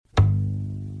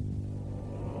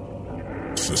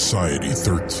Society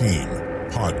 13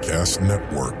 Podcast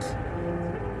Network.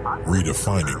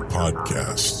 Redefining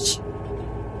podcasts.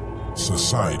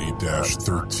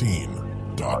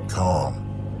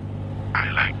 Society-13.com.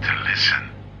 I like to listen.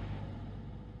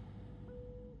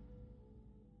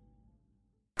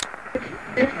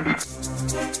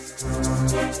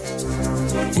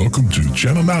 Welcome to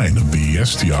Channel 9 of the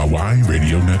STRY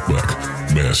Radio Network,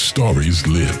 where stories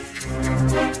live.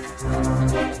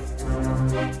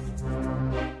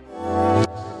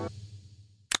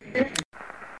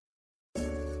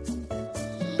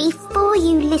 Before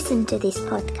you listen to this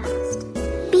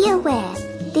podcast, be aware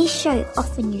this show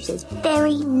often uses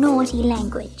very naughty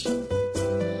language.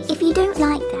 If you don't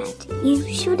like that, you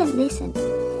shouldn't listen.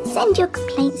 Send your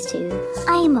complaints to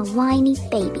I am a whiny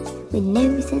baby with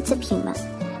no sense of humor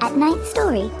at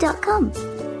nightstory.com,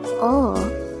 or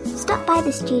stop by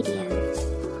the studio.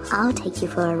 I'll take you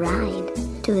for a ride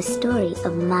to a story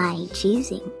of my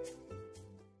choosing.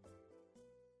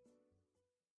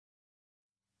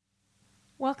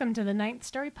 Welcome to the Ninth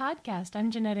Story Podcast.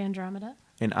 I'm Jeanette Andromeda.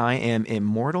 And I am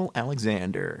Immortal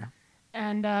Alexander.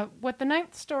 And what the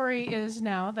Ninth Story is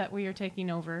now that we are taking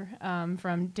over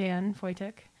from Dan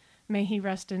Foytik, may he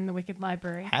rest in the wicked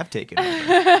library. Have taken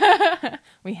over.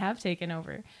 We have taken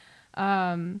over.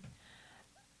 The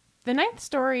Ninth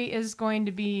Story is going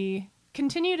to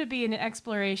continue to be an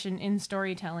exploration in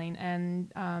storytelling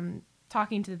and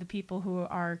talking to the people who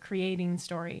are creating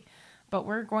story. But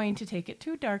we're going to take it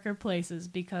to darker places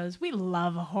because we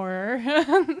love horror.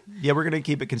 Yeah, we're going to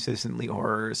keep it consistently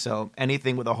horror. So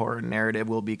anything with a horror narrative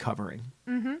we'll be covering.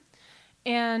 Mm-hmm.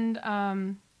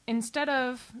 And instead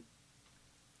of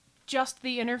just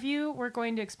the interview, we're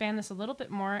going to expand this a little bit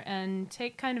more and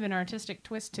take kind of an artistic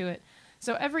twist to it.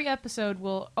 So every episode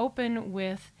will open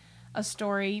with a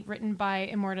story written by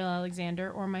Immortal Alexander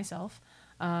or myself.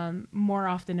 More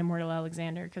often Immortal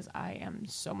Alexander, because I am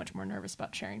so much more nervous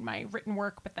about sharing my written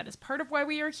work, but that is part of why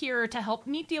we are here, to help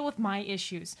me deal with my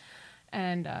issues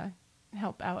and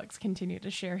help Alex continue to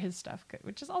share his stuff,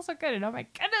 which is also good. And oh my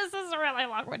goodness, this is a really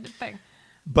long-winded thing.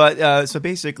 But so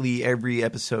basically every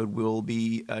episode will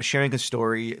be sharing a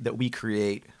story that we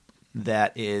create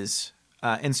that is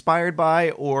inspired by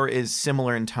or is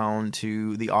similar in tone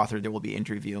to the author that we'll be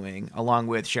interviewing, along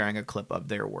with sharing a clip of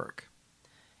their work.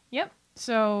 Yep.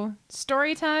 So,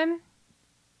 story time,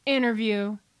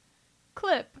 interview,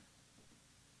 clip,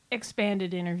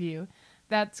 expanded interview.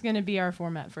 That's going to be our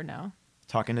format for now.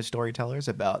 Talking to storytellers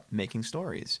about making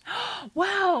stories.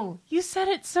 Wow, you said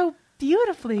it so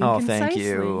beautifully and concisely. Thank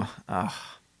you.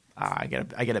 I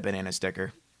get a banana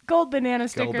sticker. Gold banana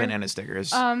sticker. Gold banana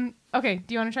stickers. Okay,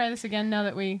 do you want to try this again now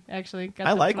that we actually got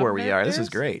I like where we are. This is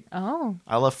great. Oh.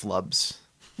 I love flubs.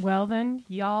 Well, then,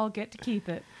 y'all get to keep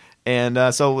it.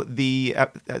 And so the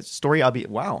story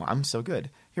wow, I'm so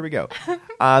good. Here we go.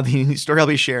 The story I'll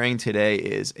be sharing today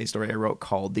is a story I wrote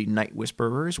called The Night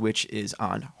Whisperers, which is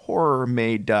on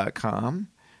horrormade.com.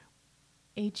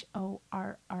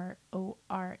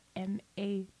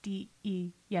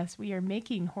 HORRORMADE. Yes, we are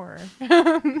making horror.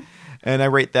 And I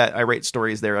write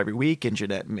stories there every week, and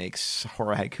Jeanette makes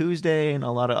Horror Haikus Day and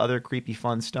a lot of other creepy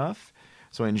fun stuff.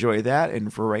 So enjoy that,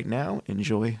 and for right now,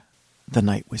 enjoy The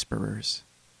Night Whisperers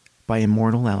by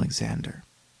Immortal Alexander.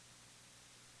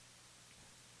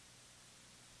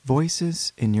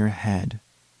 Voices in your head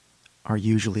are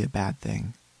usually a bad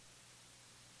thing.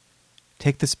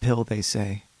 Take this pill, they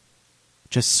say.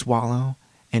 Just swallow,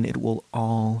 and it will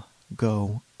all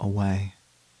go away.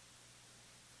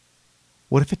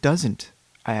 What if it doesn't?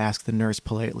 I ask the nurse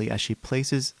politely as she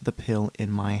places the pill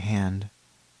in my hand.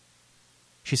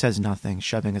 She says nothing,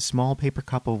 shoving a small paper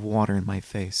cup of water in my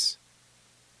face.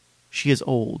 She is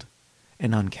old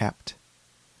and unkempt.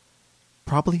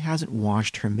 Probably hasn't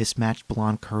washed her mismatched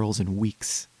blonde curls in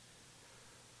weeks.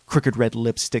 Crooked red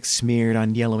lipstick smeared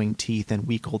on yellowing teeth and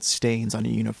week-old stains on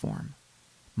her uniform.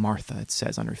 Martha, it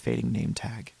says on her fading name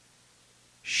tag.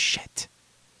 Shit.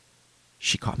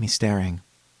 She caught me staring.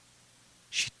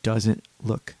 She doesn't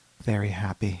look very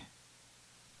happy.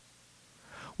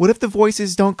 What if the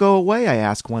voices don't go away? I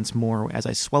ask once more as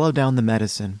I swallow down the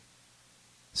medicine.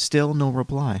 Still no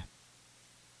reply.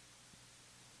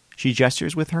 She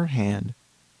gestures with her hand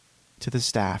to the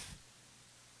staff,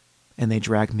 and they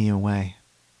drag me away.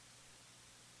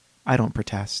 I don't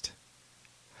protest.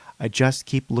 I just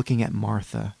keep looking at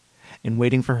Martha and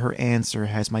waiting for her answer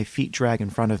as my feet drag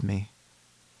in front of me.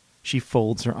 She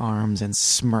folds her arms and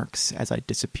smirks as I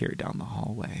disappear down the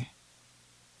hallway.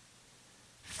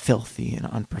 Filthy and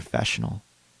unprofessional.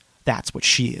 That's what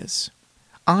she is.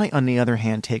 I, on the other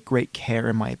hand, take great care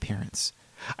in my appearance.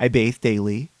 I bathe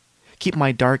daily, keep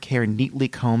my dark hair neatly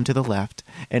combed to the left,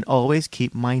 and always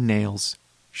keep my nails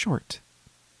short.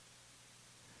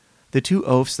 The two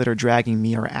oafs that are dragging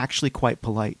me are actually quite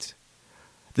polite.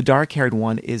 The dark-haired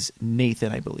one is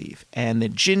Nathan, I believe, and the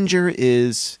ginger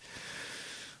is...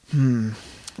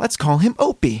 let's call him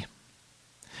Opie.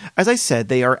 As I said,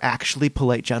 they are actually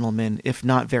polite gentlemen, if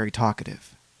not very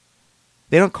talkative.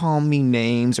 They don't call me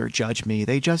names or judge me.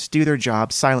 They just do their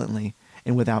job silently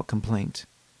and without complaint.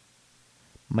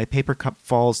 My paper cup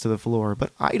falls to the floor,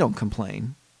 but I don't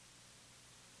complain.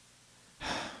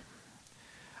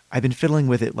 I've been fiddling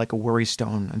with it like a worry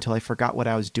stone until I forgot what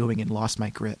I was doing and lost my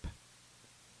grip.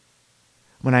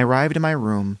 When I arrived in my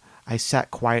room, I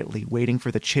sat quietly, waiting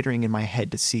for the chittering in my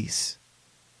head to cease.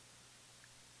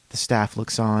 The staff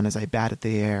looks on as I bat at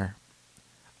the air.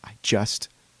 I just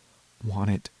want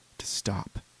it to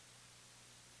stop.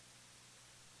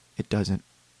 It doesn't.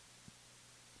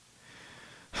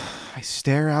 I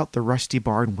stare out the rusty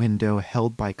barn window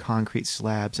held by concrete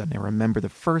slabs, and I remember the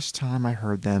first time I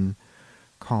heard them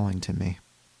calling to me.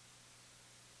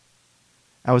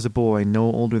 I was a boy no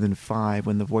older than 5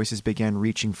 when the voices began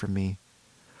reaching for me,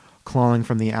 clawing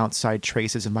from the outside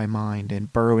traces of my mind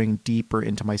and burrowing deeper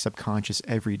into my subconscious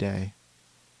every day.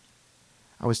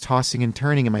 I was tossing and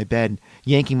turning in my bed,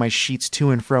 yanking my sheets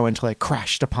to and fro until I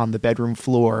crashed upon the bedroom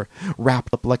floor,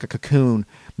 wrapped up like a cocoon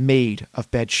made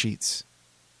of bed sheets.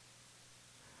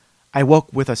 I woke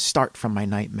with a start from my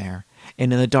nightmare,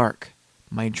 and in the dark,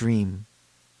 my dream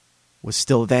was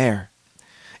still there.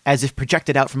 As if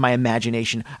projected out from my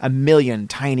imagination, a million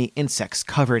tiny insects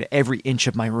covered every inch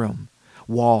of my room,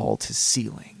 wall to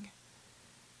ceiling.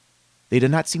 They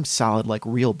did not seem solid like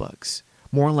real bugs,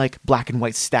 more like black and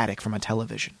white static from a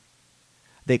television.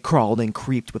 They crawled and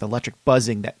creeped with electric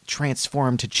buzzing that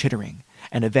transformed to chittering,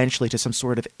 and eventually to some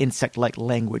sort of insect-like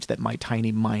language that my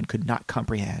tiny mind could not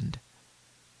comprehend.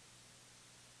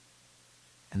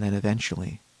 And then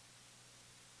eventually,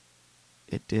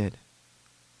 it did.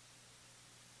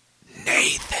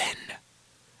 Nathan!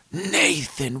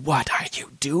 Nathan, what are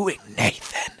you doing,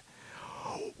 Nathan?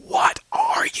 What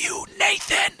are you,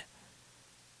 Nathan?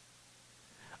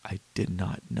 I did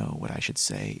not know what I should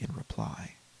say in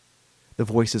reply. The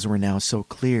voices were now so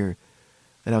clear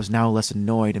that I was now less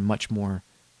annoyed and much more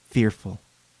fearful.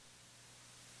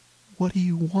 What do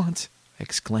you want? I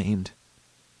exclaimed.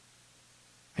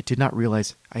 I did not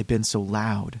realize I had been so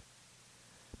loud.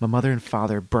 My mother and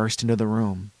father burst into the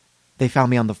room. They found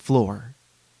me on the floor,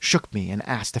 shook me, and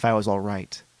asked if I was all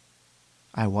right.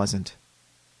 I wasn't.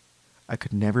 I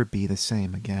could never be the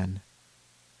same again.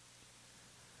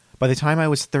 By the time I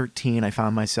was 13, I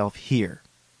found myself here,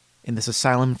 in this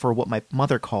asylum for what my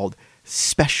mother called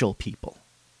special people.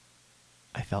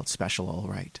 I felt special, all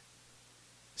right.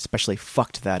 Especially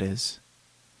fucked, that is.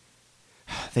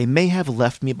 They may have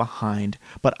left me behind,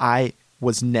 but I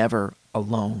was never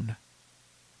alone.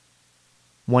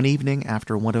 One evening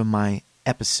after one of my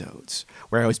episodes,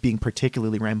 where I was being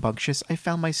particularly rambunctious, I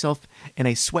found myself in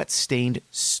a sweat-stained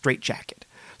straitjacket,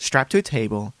 strapped to a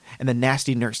table, and the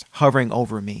nasty nurse hovering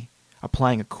over me,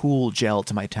 applying a cool gel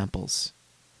to my temples.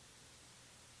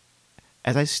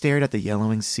 As I stared at the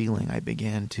yellowing ceiling, I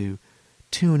began to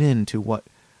tune in to what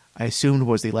I assumed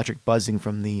was the electric buzzing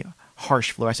from the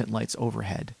harsh fluorescent lights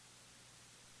overhead.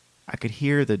 I could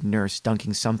hear the nurse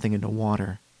dunking something into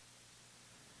water.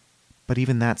 But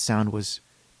even that sound was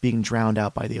being drowned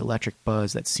out by the electric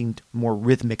buzz that seemed more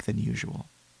rhythmic than usual.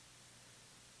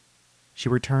 She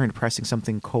returned, pressing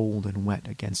something cold and wet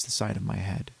against the side of my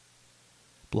head,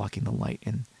 blocking the light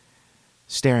and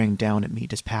staring down at me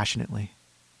dispassionately.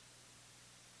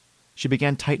 She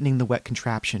began tightening the wet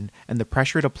contraption, and the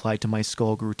pressure it applied to my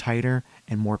skull grew tighter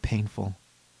and more painful.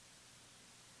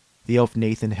 The oaf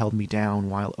Nathan held me down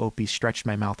while Opie stretched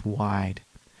my mouth wide,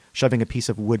 shoving a piece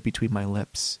of wood between my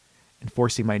lips and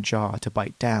forcing my jaw to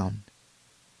bite down.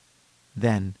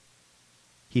 Then,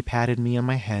 he patted me on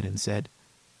my head and said,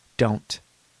 "Don't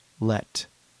let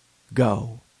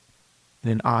go," in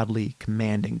an oddly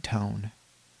commanding tone.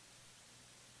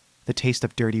 The taste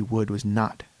of dirty wood was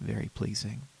not very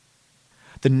pleasing.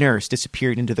 The nurse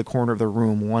disappeared into the corner of the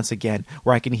room once again,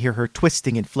 where I can hear her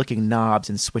twisting and flicking knobs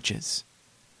and switches.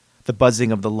 The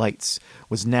buzzing of the lights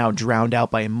was now drowned out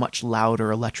by a much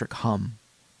louder electric hum.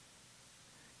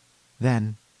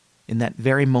 Then, in that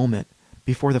very moment,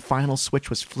 before the final switch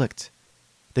was flicked,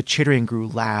 the chittering grew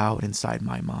loud inside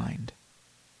my mind.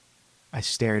 I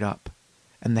stared up,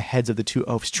 and the heads of the two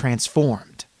oafs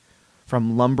transformed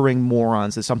from lumbering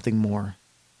morons to something more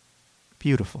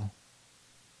beautiful.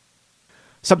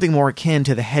 Something more akin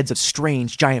to the heads of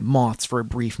strange giant moths for a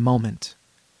brief moment.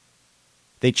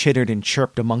 They chittered and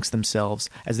chirped amongst themselves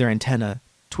as their antennae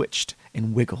twitched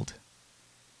and wiggled.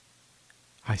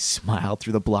 I smiled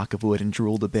through the block of wood and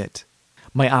drooled a bit.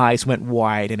 My eyes went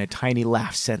wide and a tiny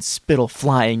laugh sent spittle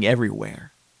flying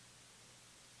everywhere.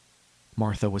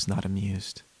 Martha was not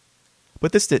amused.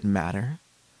 But this didn't matter.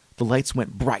 The lights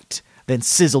went bright, then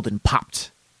sizzled and popped.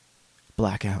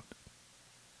 Blackout.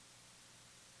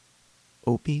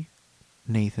 Opie,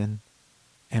 Nathan,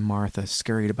 and Martha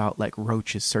scurried about like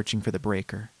roaches searching for the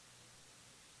breaker.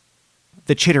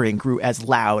 The chittering grew as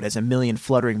loud as a million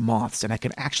fluttering moths, and I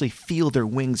could actually feel their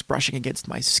wings brushing against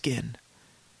my skin.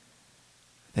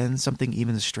 Then something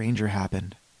even stranger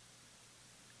happened.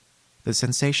 The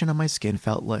sensation on my skin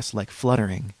felt less like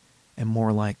fluttering and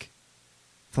more like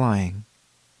flying.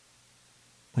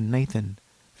 When Nathan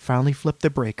finally flipped the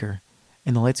breaker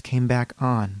and the lights came back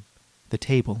on, the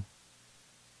table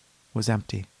was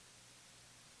empty.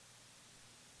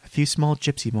 A few small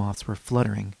gypsy moths were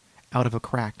fluttering out of a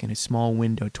crack in a small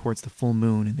window towards the full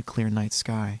moon in the clear night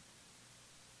sky.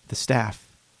 The staff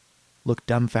looked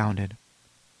dumbfounded.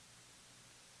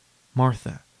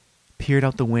 Martha peered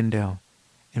out the window,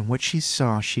 and what she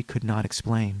saw she could not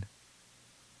explain.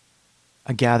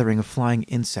 A gathering of flying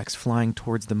insects flying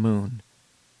towards the moon,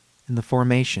 in the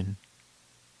formation,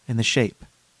 in the shape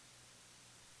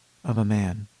of a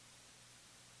man.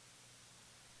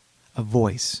 A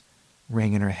voice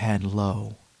rang in her head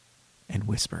low and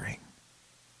whispering.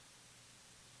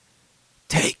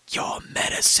 Take your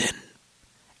medicine,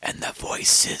 and the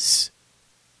voices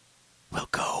will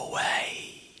go away.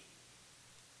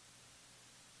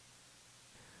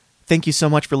 Thank you so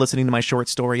much for listening to my short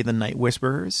story, The Night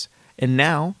Whisperers. And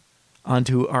now, on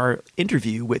to our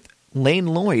interview with Lane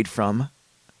Lloyd from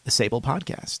the Sable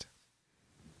Podcast.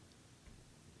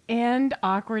 And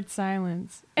awkward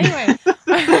silence. Anyway.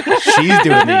 She's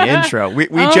doing the intro. We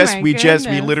goodness.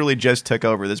 literally just took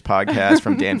over this podcast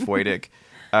from Dan Foydick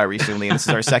recently, and this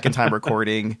is our second time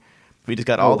recording. We just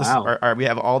got all this. Wow. We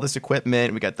have all this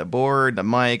equipment. We got the board, the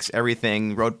mics,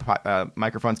 everything. Rode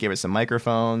Microphones gave us some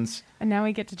microphones, And now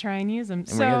we get to try and use them.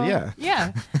 Nice.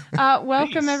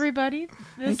 Welcome everybody.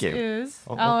 This Thank you. is.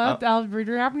 I'll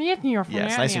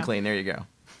yes, nice and clean. There you go.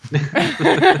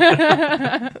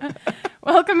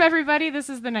 Welcome everybody. This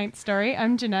is The Night Story.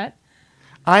 I'm Jeanette.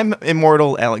 I'm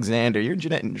Immortal Alexander. You're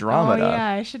Jeanette Andromeda. Oh yeah,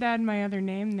 I should add my other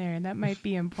name there. That might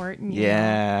be important.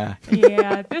 Yeah.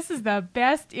 Yeah, this is the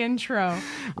best intro.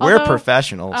 We're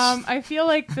professionals. I feel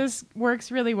like this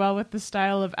works really well with the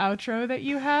style of outro that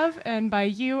you have, and by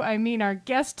you I mean our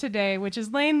guest today, which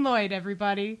is Lane Lloyd.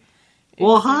 Everybody.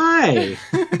 Well, hi.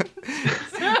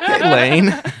 Hey,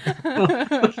 Lane.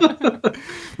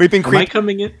 We've been Am I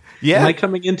coming in? Yeah. Am I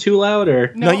coming in too loud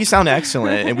or? No, you sound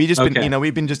excellent, and we just Okay. been,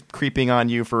 we've been just creeping on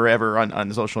you forever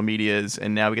on social medias,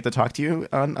 and now we get to talk to you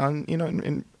on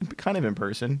in kind of in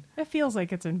person. It feels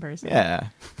like it's in person. Yeah,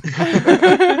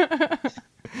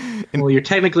 Well, you're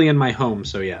technically in my home,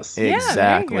 so yes. there you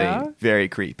exactly. go. Very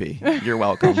creepy. You're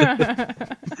welcome.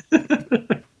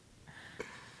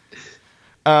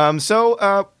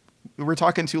 So we're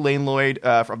talking to Lane Lloyd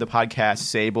from the podcast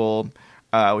Sable,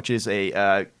 which is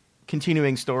a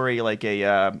continuing story, like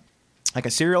a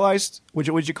serialized.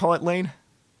 Would you call it, Lane?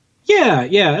 Yeah.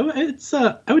 It's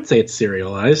I would say it's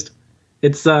serialized.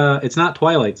 It's not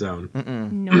Twilight Zone.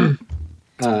 No.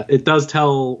 It does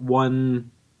tell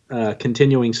one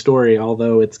continuing story,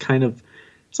 although it's kind of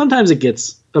sometimes it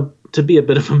gets to be a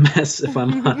bit of a mess, if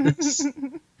I'm honest.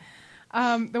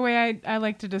 The way I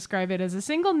like to describe it as a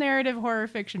single narrative horror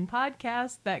fiction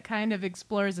podcast that kind of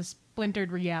explores a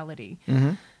splintered reality.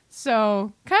 Mm-hmm.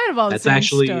 So, kind of all the same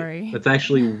story. That's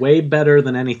actually way better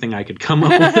than anything I could come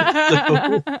up with.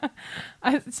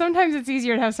 So. Sometimes it's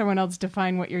easier to have someone else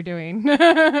define what you're doing.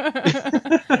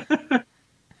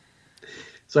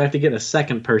 So I have to get a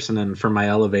second person in for my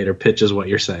elevator pitch, is what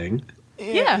you're saying.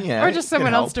 Yeah, or just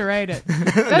someone else to write it.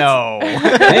 No.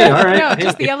 Hey, all right. No, Hey,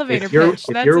 just the elevator if you're, pitch.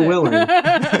 If That's you're it. willing.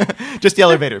 Just the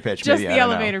elevator pitch. Just maybe, the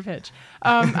elevator pitch.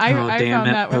 I damn found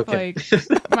it. that with Okay.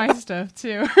 like my stuff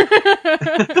too.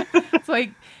 It's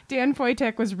like Dan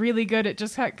Foytek was really good at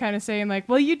just kind of saying like,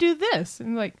 "Well, you do this,"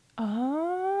 and like,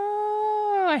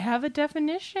 "Oh, I have a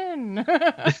definition."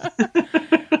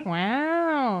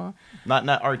 Wow. Not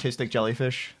artistic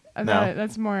jellyfish. No.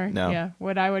 That's more,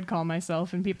 what I would call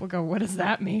myself. And people go, "What does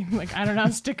that mean?" Like, I don't know.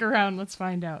 Stick around. Let's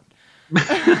find out.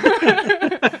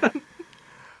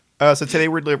 So today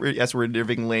we're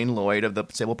interviewing Lane Lloyd of the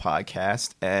Sable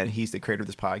Podcast, and he's the creator of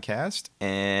this podcast.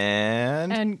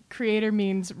 And creator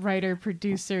means writer,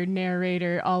 producer,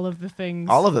 narrator, all of the things.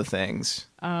 All of the things.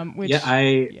 Which,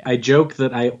 I joke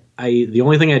that I the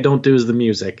only thing I don't do is the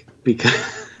music,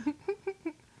 because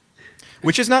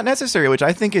Which is not necessary, which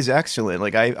I think is excellent.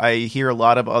 Like I hear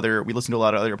we listen to a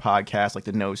lot of other podcasts like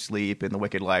the No Sleep and the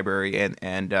Wicked Library,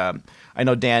 and I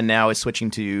know Dan now is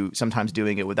switching to sometimes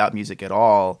doing it without music at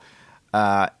all.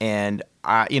 And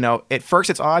I, at first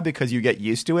it's odd because you get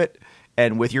used to it.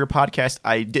 And with your podcast,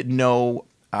 I didn't know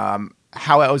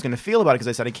how I was going to feel about it because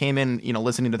I said I came in,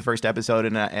 listening to the first episode,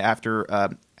 and after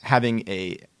having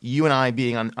you and I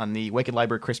being on the Wicked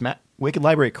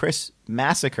Library Chris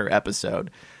Massacre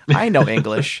episode, I know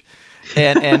English,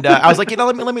 and I was like,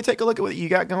 let me take a look at what you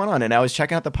got going on, and I was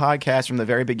checking out the podcast from the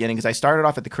very beginning because I started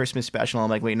off at the Christmas special. I'm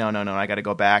like, wait, no, I got to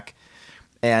go back,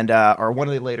 and or one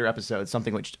of the later episodes,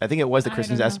 something which I think it was the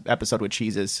Christmas episode with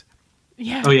cheeses.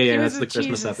 Yeah. Oh yeah, that's the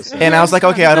Christmas episode. And I was like,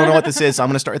 okay, I don't know what this is, so I'm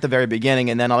going to start at the very beginning,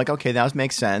 and then I'm like, okay, that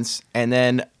makes sense, and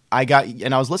then I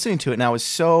was listening to it, and I was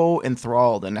so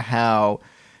enthralled in how,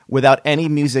 without any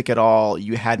music at all,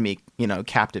 you had me,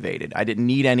 captivated. I didn't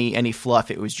need any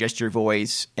fluff. It was just your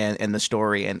voice and the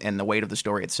story and the weight of the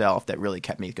story itself that really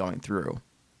kept me going through.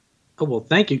 Oh well,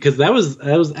 thank you, because that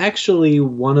was actually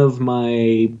one of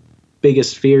my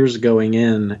biggest fears going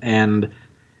in, and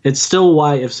it's still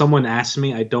why if someone asks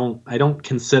me, I don't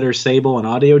consider Sable an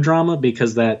audio drama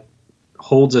because that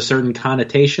holds a certain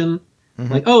connotation.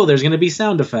 Mm-hmm. Like, oh, there's going to be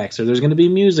sound effects or there's going to be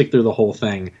music through the whole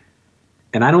thing.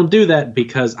 And I don't do that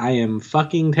because I am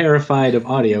fucking terrified of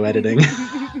audio editing.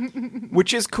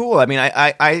 Which is cool. I mean,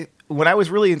 I what I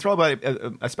was really enthralled by,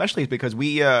 especially, is because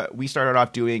we started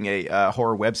off doing a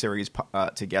horror web series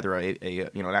together,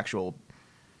 an actual,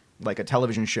 like a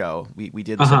television show. We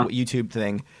did this YouTube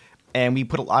thing. And we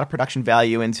put a lot of production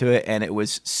value into it, and it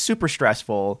was super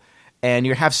stressful. And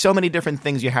you have so many different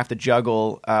things you have to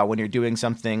juggle when you're doing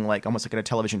something like almost like in a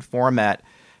television format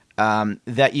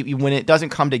that when it doesn't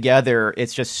come together,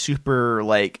 it's just super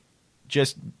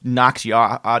just knocks you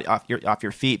off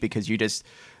your feet because you just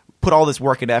put all this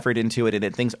work and effort into it, and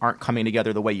then things aren't coming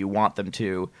together the way you want them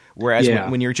to. Whereas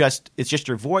when you're it's just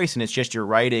your voice and it's just your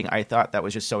writing, I thought that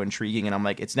was just so intriguing, and I'm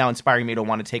like, it's now inspiring me to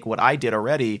want to take what I did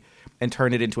already and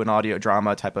turn it into an audio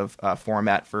drama type of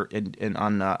format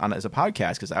on as a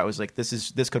podcast, because I was like,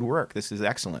 this could work. This is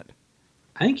excellent.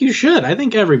 I think you should. I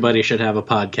think everybody should have a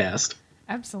podcast.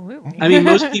 Absolutely. I mean,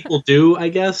 most people do, I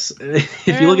guess. If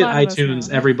you look at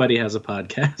iTunes, everybody has a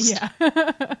podcast. Yeah.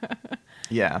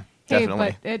 Yeah,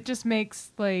 definitely. Hey, but it just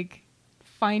makes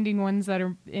finding ones that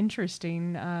are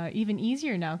interesting even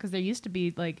easier now, because there used to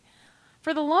be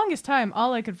for the longest time,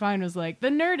 all I could find was The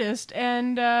Nerdist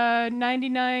and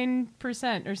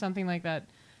 99% or something like that.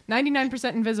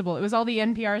 99% Invisible. It was all the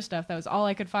NPR stuff. That was all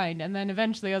I could find. And then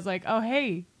eventually I was like, oh,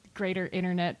 hey, greater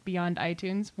internet beyond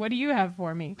iTunes, what do you have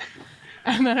for me?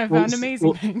 And then I found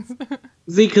amazing things.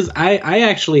 See, because I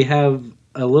actually have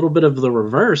a little bit of the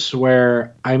reverse,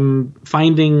 where I'm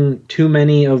finding too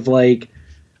many of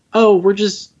oh, we're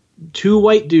just two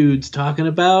white dudes talking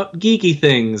about geeky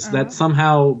things. That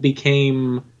somehow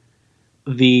became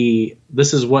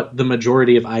this is what the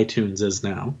majority of iTunes is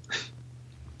now.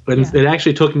 But it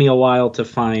actually took me a while to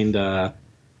find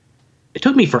it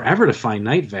took me forever to find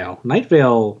Night Vale. Night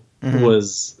Vale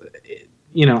was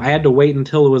I had to wait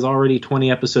until it was already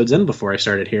 20 episodes in before I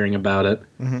started hearing about it.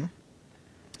 Mm-hmm.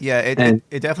 Yeah, it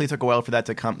definitely took a while for that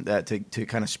to come to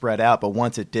kind of spread out, but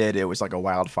once it did, it was like a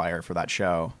wildfire for that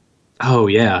show. Oh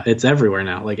yeah, it's everywhere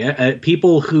now.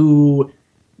 People who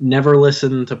never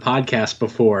listened to podcasts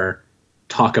before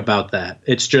talk about that.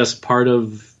 It's just part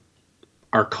of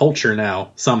our culture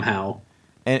now somehow.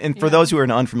 And for those who are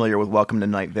unfamiliar with Welcome to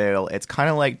Night Vale, it's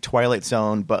kind of like Twilight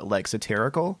Zone, but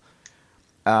satirical.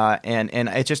 And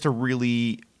it's just a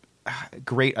really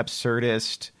great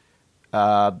absurdist.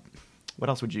 What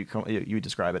else would you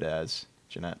describe it as,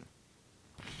 Jeanette?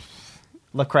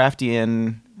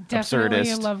 Lovecraftian, Definitely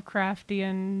absurdist. A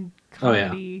Lovecraftian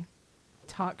comedy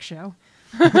talk show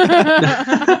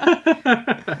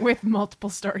with multiple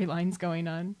storylines going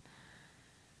on.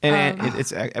 And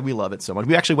we love it so much.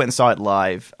 We actually went and saw it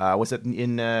live. Was it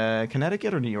in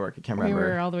Connecticut or New York? I can't remember. We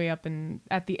were all the way up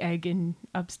at the Egg in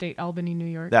upstate Albany, New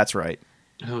York. That's right.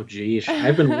 Oh, geez.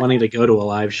 I've been wanting to go to a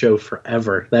live show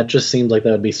forever. That just seemed like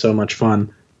that would be so much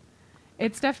fun.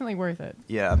 It's definitely worth it.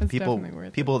 Yeah,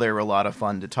 people there were a lot of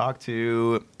fun to talk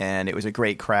to, and it was a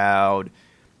great crowd,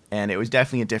 and it was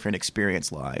definitely a different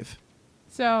experience live.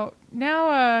 So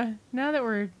now that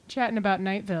we're chatting about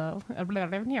Night Vale,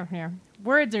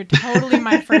 words are totally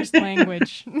my first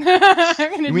language.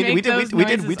 We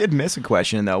did miss a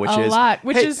question though, which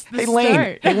is the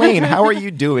start. Hey Lane, how are you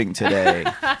doing today?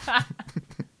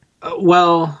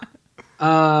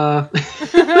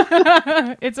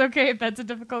 It's okay if that's a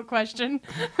difficult question.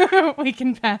 We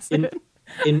can pass it.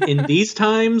 in these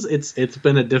times, it's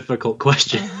been a difficult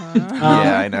question.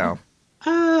 Yeah, I know.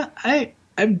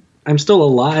 I'm still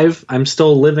alive. I'm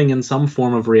still living in some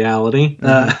form of reality.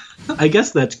 I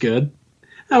guess that's good.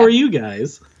 How are you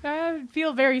guys? I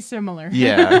feel very similar.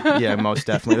 Yeah, most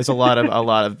definitely. There's a lot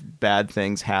of bad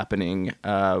things happening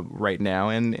right now,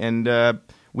 and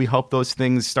we hope those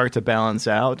things start to balance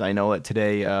out. I know that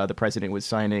today the president was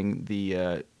signing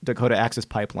the Dakota Access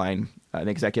Pipeline, an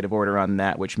executive order on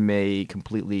that, which may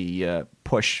completely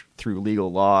push through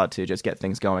legal law to just get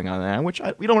things going on that. Which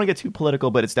we don't want to get too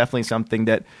political, but it's definitely something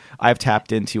that I've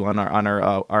tapped into on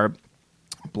our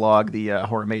blog, the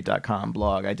horrormate.com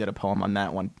blog. I did a poem on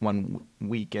that one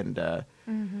week, and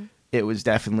it was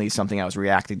definitely something I was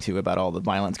reacting to about all the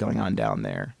violence going on down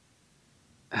there.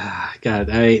 God,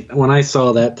 when I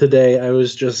saw that today, I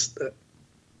was just,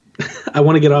 I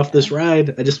want to get off this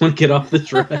ride. I just want to get off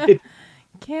this ride.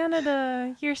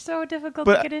 Canada, you're so difficult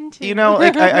to get into. You know,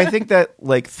 like, I think that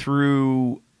like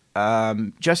through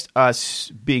just us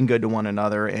being good to one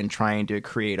another and trying to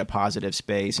create a positive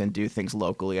space and do things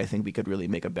locally, I think we could really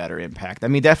make a better impact. I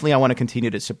mean, definitely I want to continue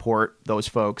to support those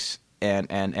folks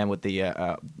and with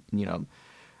the,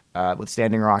 with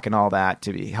Standing Rock and all that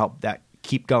to help that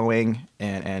keep going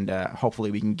and hopefully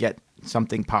we can get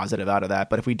something positive out of that.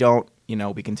 But if we don't,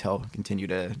 we can continue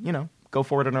to, go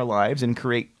forward in our lives and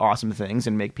create awesome things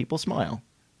and make people smile.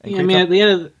 Yeah, I mean, at the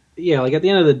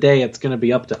end of the day, it's going to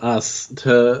be up to us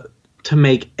to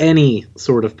make any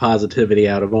sort of positivity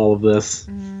out of all of this,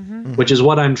 which is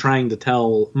what I'm trying to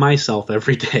tell myself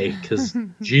every day. Because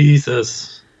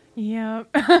Jesus. Yeah,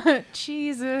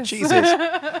 Jesus. But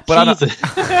Jesus.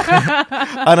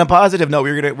 On a positive note,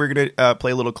 we're gonna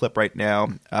play a little clip right now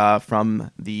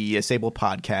from the Sable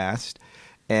podcast,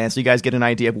 and so you guys get an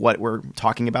idea of what we're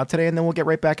talking about today, and then we'll get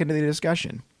right back into the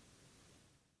discussion.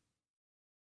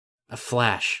 A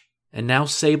flash, and now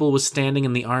Sable was standing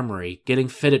in the armory, getting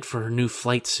fitted for her new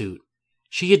flight suit.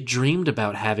 She had dreamed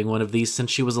about having one of these since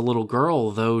she was a little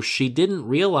girl, though she didn't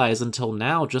realize until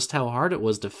now just how hard it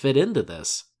was to fit into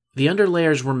this. The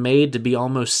underlayers were made to be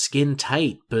almost skin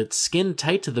tight, but skin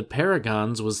tight to the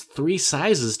Paragons was 3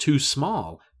 sizes too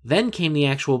small. Then came the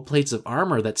actual plates of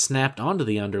armor that snapped onto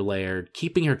the underlayer,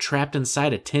 keeping her trapped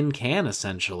inside a tin can,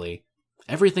 essentially.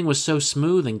 Everything was so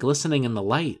smooth and glistening in the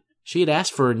light. She had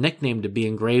asked for a nickname to be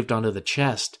engraved onto the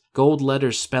chest, gold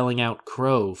letters spelling out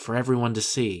Crow for everyone to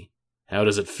see. "How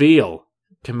does it feel?"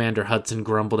 Commander Hudson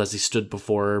grumbled as he stood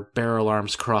before her, barrel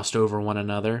arms crossed over one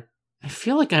another. "I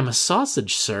feel like I'm a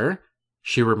sausage, sir,"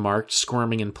 she remarked,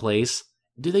 squirming in place.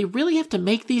 "Do they really have to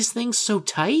make these things so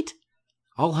tight?"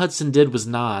 All Hudson did was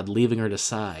nod, leaving her to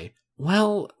sigh.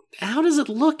 "Well, how does it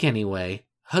look anyway?"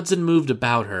 Hudson moved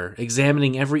about her,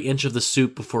 examining every inch of the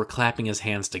suit before clapping his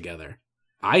hands together.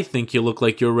 "I think you look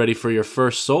like you're ready for your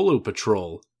first solo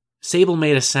patrol." Sable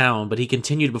made a sound, but he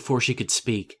continued before she could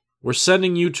speak. "We're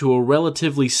sending you to a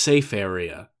relatively safe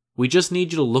area. We just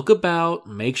need you to look about,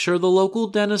 make sure the local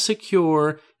den is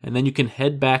secure, and then you can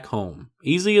head back home.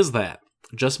 Easy as that.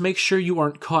 Just make sure you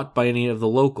aren't caught by any of the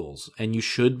locals, and you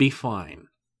should be fine."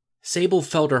 Sable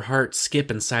felt her heart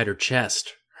skip inside her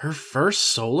chest. Her first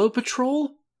solo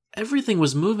patrol? Everything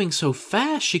was moving so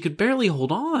fast she could barely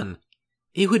hold on.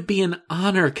 "It would be an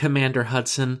honor, Commander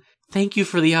Hudson. Thank you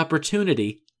for the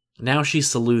opportunity." Now she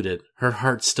saluted, her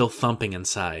heart still thumping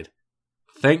inside.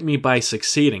 "Thank me by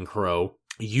succeeding, Crow.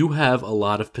 You have a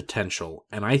lot of potential,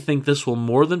 and I think this will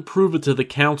more than prove it to the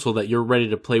Council that you're ready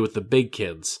to play with the big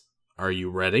kids. Are you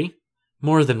ready?"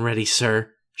 "More than ready,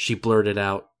 sir," she blurted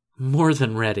out. "More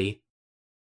than ready."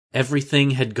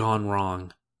 Everything had gone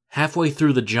wrong. Halfway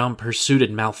through the jump, her suit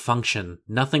had malfunctioned,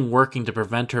 nothing working to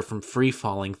prevent her from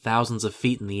free-falling thousands of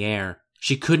feet in the air.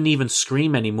 She couldn't even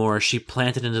scream anymore as she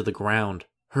planted into the ground,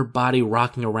 her body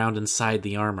rocking around inside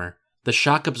the armor. The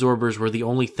shock absorbers were the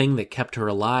only thing that kept her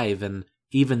alive, and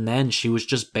even then she was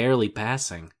just barely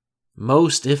passing.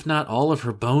 Most, if not all, of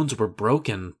her bones were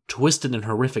broken, twisted in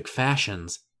horrific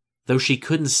fashions. Though she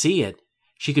couldn't see it,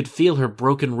 she could feel her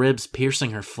broken ribs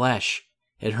piercing her flesh.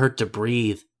 It hurt to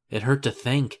breathe. It hurt to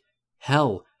think.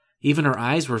 Hell, even her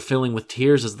eyes were filling with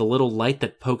tears as the little light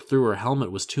that poked through her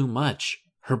helmet was too much.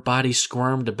 Her body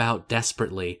squirmed about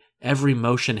desperately, every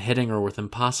motion hitting her with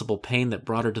impossible pain that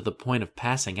brought her to the point of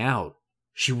passing out.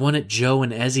 She wanted Joe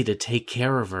and Ezzy to take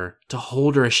care of her, to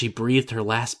hold her as she breathed her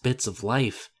last bits of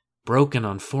life, broken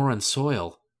on foreign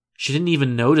soil. She didn't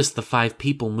even notice the 5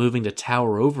 people moving to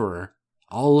tower over her,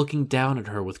 all looking down at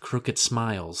her with crooked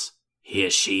smiles. "Here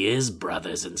she is,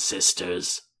 brothers and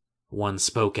sisters," one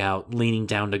spoke out, leaning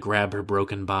down to grab her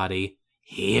broken body.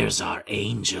 "Here's our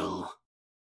angel."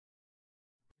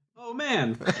 Oh,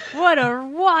 man. What a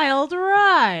wild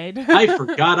ride. I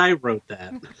forgot I wrote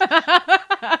that.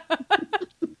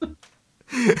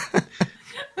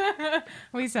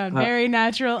 We sound very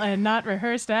natural and not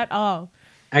rehearsed at all.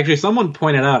 Actually, someone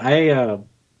pointed out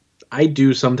I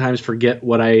do sometimes forget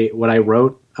what I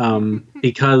wrote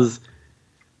because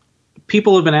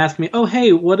people have been asking me, "Oh,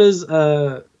 hey, what does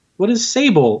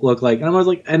Sable look like?" And I was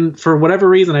like, and for whatever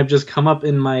reason, I've just come up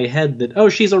in my head that, oh,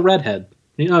 she's a redhead.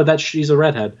 You know, that she's a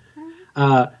redhead.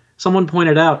 Someone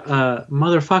pointed out,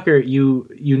 motherfucker,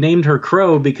 you named her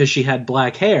Crow because she had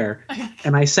black hair.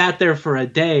 And I sat there for a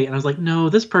day and I was like, no,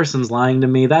 this person's lying to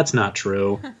me. That's not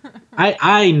true.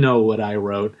 I know what I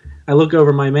wrote. I look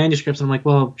over my manuscripts and I'm like,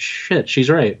 well, shit, she's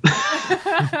right.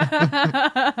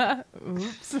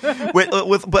 Oops.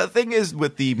 But the thing is,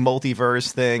 with the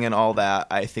multiverse thing and all that,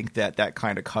 I think that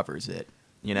kind of covers it.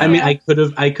 You know? I mean, I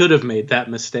could have made that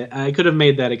mistake. I could have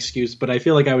made that excuse, but I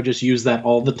feel like I would just use that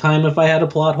all the time if I had a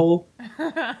plot hole.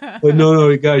 Like,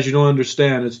 no, guys, you don't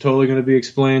understand. It's totally going to be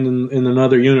explained in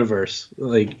another universe.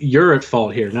 Like, you're at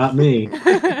fault here, not me.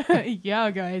 Yeah,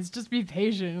 guys, just be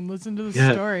patient and listen to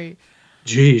the story.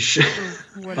 Jeesh.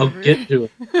 I'll get to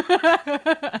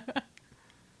it.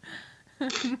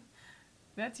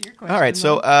 That's your question. All right,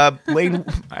 so Lane,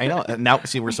 I know now.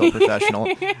 See, we're so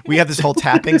professional. We have this whole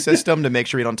tapping system to make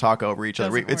sure we don't talk over each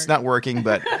other. It's not working,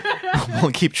 but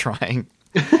we'll keep trying.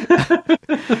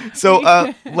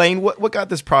 So, Lane, what got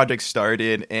this project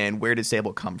started, and where did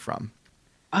Sable come from?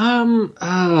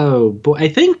 Oh boy, I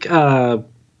think I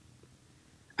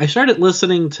started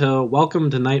listening to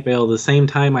Welcome to Night Vale the same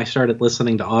time I started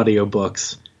listening to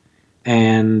audiobooks,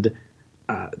 and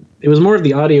it was more of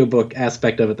the audiobook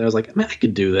aspect of it that I was like, man, I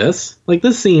could do this. Like,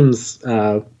 this seems,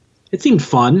 it seemed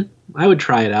fun. I would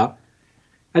try it out.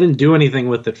 I didn't do anything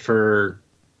with it for,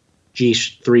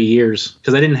 3 years.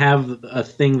 Because I didn't have a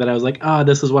thing that I was like,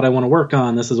 this is what I want to work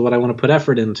on. This is what I want to put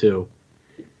effort into.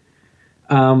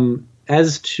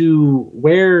 As to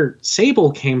where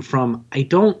Sable came from, I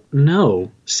don't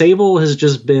know. Sable has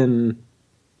just been,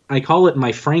 I call it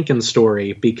my Franken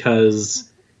story, because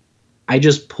I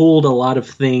just pulled a lot of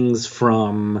things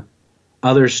from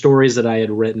other stories that I had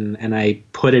written, and I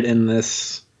put it in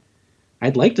this.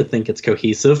 I'd like to think it's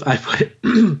cohesive. I put it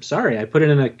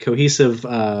in a cohesive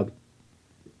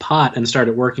pot and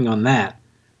started working on that.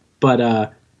 But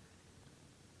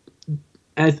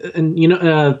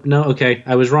I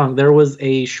was wrong. There was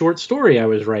a short story I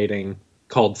was writing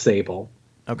called Sable.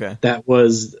 Okay, that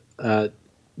was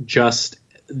just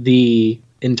the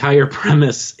entire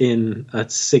premise in a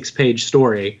 6-page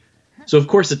story. So of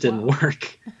course it didn't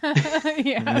work.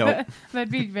 Yeah, Nope. That'd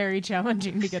be very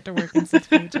challenging to get to work in 6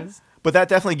 pages. But that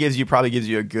definitely probably gives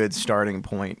you a good starting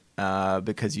point,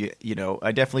 because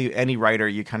any writer,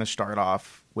 you kind of start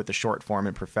off with the short form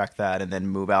and perfect that, and then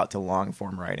move out to long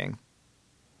form writing.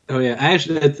 Oh yeah,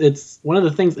 actually, it's one of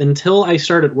the things. Until I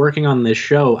started working on this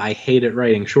show, I hated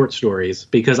writing short stories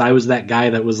because I was that guy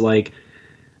that was like,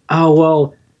 oh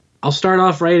well, I'll start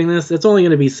off writing this. It's only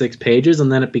going to be 6 pages,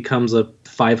 and then it becomes a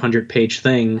 500-page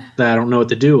thing that I don't know what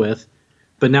to do with.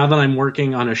 But now that I'm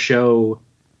working on a show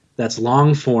that's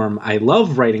long form, I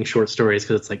love writing short stories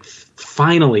because it's like,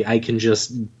 finally, I can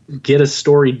just get a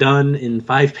story done in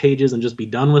 5 pages and just be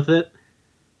done with it.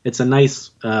 It's a nice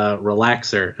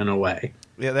relaxer in a way.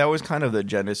 Yeah, that was kind of the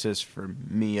genesis for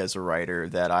me as a writer,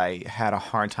 that I had a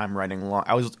hard time writing long.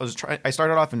 I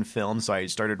started off in film, so I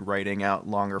started writing out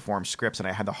longer form scripts, and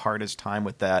I had the hardest time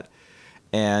with that.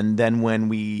 And then when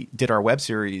we did our web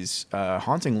series,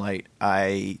 Haunting Light,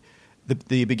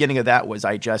 the beginning of that was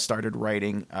I just started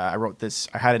writing. I wrote this.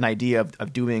 I had an idea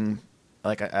of doing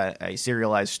like a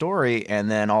serialized story, and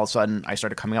then all of a sudden I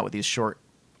started coming out with these short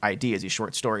ideas, these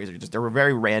short stories. They were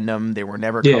very random. They were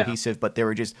never cohesive, but they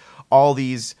were just all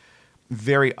these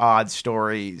very odd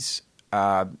stories,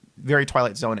 very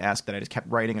Twilight Zone-esque, that I just kept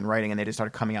writing and writing, and they just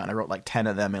started coming out, and I wrote like 10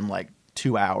 of them in like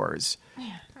 2 hours.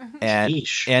 And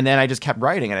then I just kept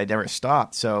writing, and I never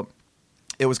stopped. So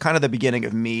it was kind of the beginning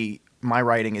of me. My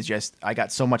writing is just, I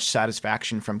got so much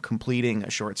satisfaction from completing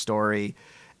a short story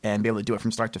and be able to do it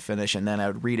from start to finish, and then I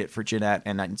would read it for Jeanette,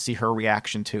 and I'd see her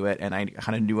reaction to it, and I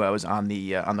kind of knew I was on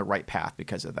the right path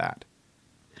because of that.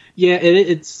 Yeah,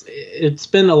 it's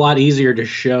been a lot easier to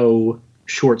show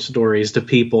short stories to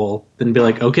people than be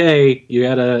like, okay, you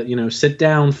gotta sit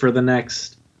down for the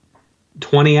next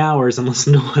 20 hours and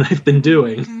listen to what I've been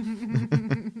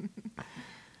doing.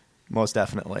 Most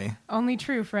definitely. Only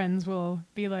true friends will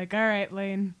be like, all right,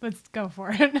 Lane, let's go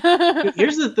for it.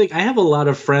 Here's the thing. I have a lot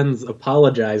of friends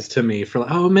apologize to me for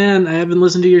like, oh man, I haven't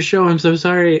listened to your show. I'm so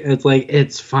sorry. And it's like,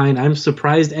 it's fine. I'm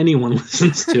surprised anyone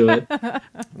listens to it.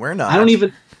 We're not. I don't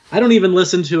even I don't even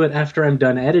listen to it after I'm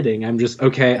done editing. I'm just,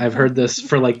 okay, I've heard this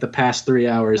for like the past 3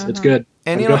 hours. It's good.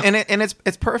 And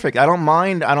it's perfect. I don't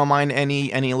mind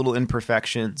any little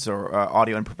imperfections or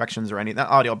audio imperfections or any, not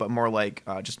audio, but more like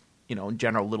just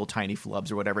general little tiny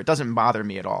flubs or whatever. It doesn't bother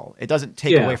me at all. It doesn't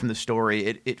take away from the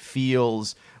story. It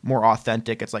feels more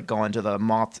authentic. It's like going to the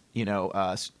Moth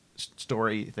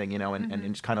story thing,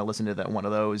 and just kind of listen to that one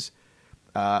of those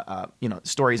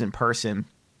stories in person.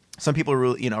 Some people are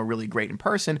really, really great in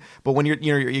person, but when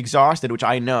you're exhausted, which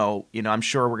I know, I'm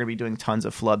sure we're going to be doing tons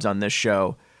of flubs on this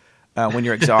show. When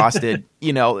you're exhausted,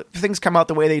 things come out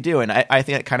the way they do, and I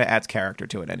think it kind of adds character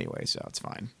to it anyway, so it's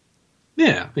fine.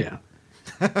 Yeah.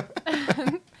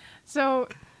 So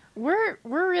we're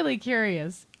really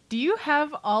curious. Do you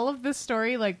have all of this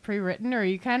story like pre-written, or are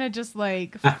you kind of just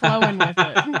like flowing with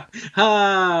it?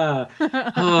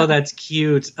 Oh, that's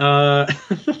cute. No,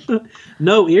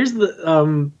 here's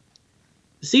the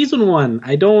season one.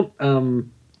 I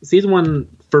don't season one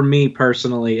for me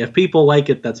personally. If people like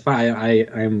it, that's fine.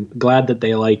 I'm glad that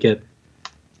they like it.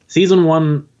 Season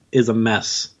one is a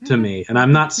mess to me, and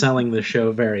I'm not selling the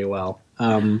show very well.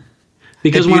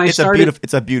 Because when I started,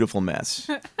 it's a beautiful mess.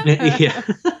 Yeah.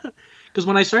 Because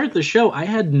when I started the show, I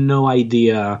had no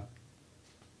idea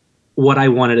what I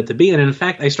wanted it to be. And in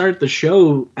fact, I started the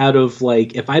show out of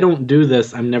like, if I don't do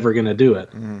this, I'm never going to do it.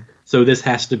 Mm-hmm. So this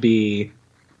has to be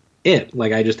it.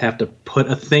 Like, I just have to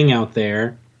put a thing out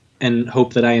there and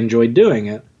hope that I enjoyed doing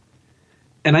it.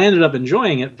 And I ended up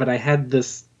enjoying it, but I had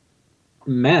this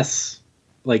mess.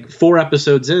 Like 4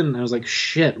 episodes in, I was like,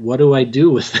 shit, what do I do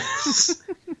with this?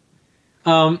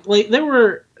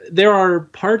 There are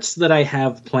parts that I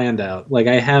have planned out. Like,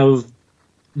 I have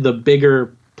the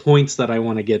bigger points that I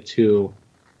want to get to.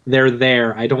 They're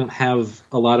there. I don't have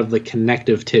a lot of the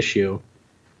connective tissue.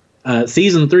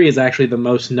 Season 3 is actually the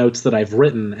most notes that I've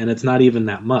written, and it's not even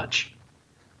that much.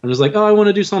 I'm just like, oh, I want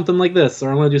to do something like this,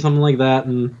 or I want to do something like that.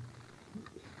 And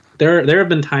there have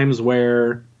been times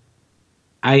where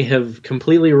I have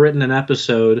completely written an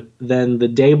episode, then the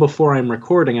day before I'm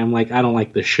recording, I'm like, I don't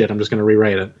like this shit. I'm just going to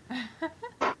rewrite it.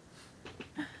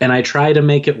 And I try to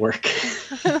make it work.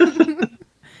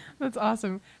 That's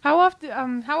awesome. How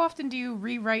often do you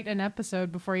rewrite an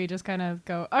episode before you just kind of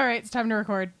go, all right, it's time to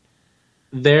record?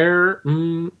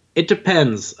 It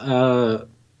depends. There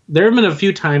have been a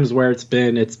few times where it's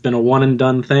been a one and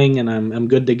done thing, and I'm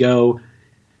good to go.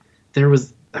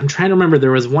 I'm trying to remember. There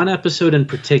was one episode in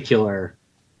particular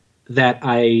that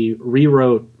I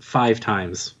rewrote 5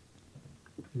 times.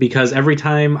 Because every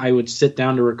time I would sit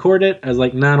down to record it, I was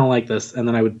like, nah, I don't like this. And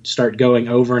then I would start going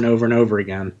over and over and over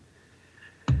again.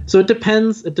 So it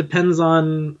depends. It depends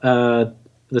on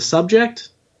the subject.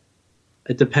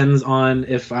 It depends on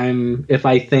if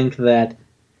I think that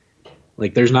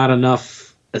like there's not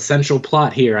enough essential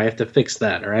plot here. I have to fix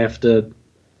that, or I have to,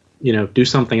 do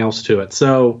something else to it.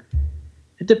 So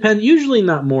it depends. Usually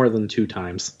not more than 2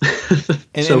 times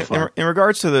so far. In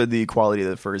regards to the quality of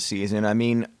the first season, I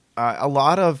mean, a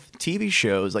lot of TV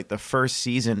shows, like the first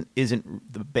season,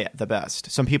 isn't the best.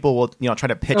 Some people will, try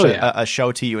to pitch a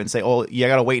show to you and say, "Oh, you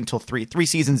got to wait until three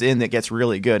seasons in that gets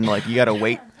really good." And like, you got to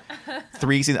wait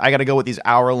 3 seasons. I got to go with these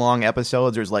hour-long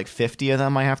episodes. There's like 50 of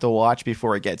them I have to watch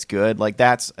before it gets good. Like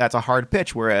that's a hard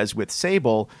pitch. Whereas with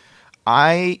Sable,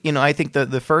 I think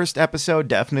the first episode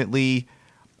definitely,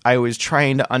 I was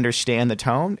trying to understand the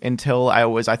tone until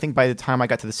I think by the time I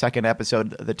got to the second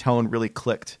episode, the tone really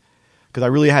clicked. Because I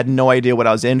really had no idea what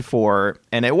I was in for.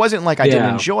 And it wasn't like I didn't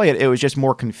enjoy it. It was just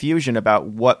more confusion about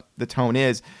what the tone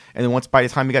is. And then by the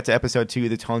time we got to episode 2,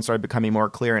 the tone started becoming more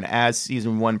clear. And as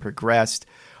season 1 progressed,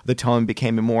 the tone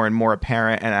became more and more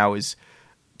apparent. And I was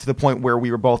to the point where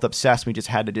we were both obsessed. We just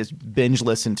had to just binge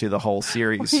listen to the whole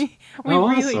series. We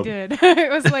really did. It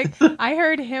was like, I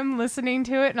heard him listening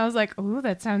to it. And I was like, ooh,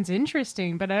 that sounds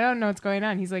interesting. But I don't know what's going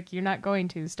on. He's like, you're not going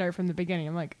to start from the beginning.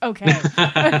 I'm like, okay.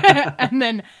 And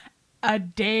then a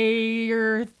day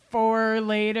or 4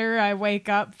 later, I wake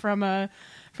up from a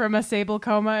Sable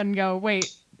coma and go,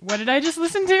 wait, what did I just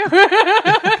listen to?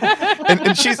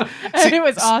 and it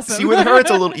was awesome. See, with her, it's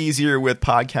a little easier with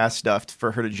podcast stuff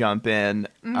for her to jump in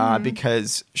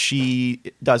because she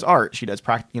does art. She does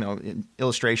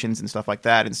illustrations and stuff like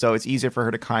that. And so it's easier for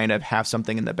her to kind of have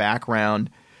something in the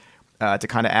background to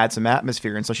kind of add some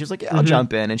atmosphere. And so she's like, yeah, I'll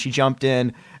jump in. And she jumped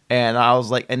in. And I was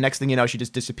like, and next thing you know, she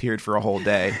just disappeared for a whole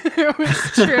day. It was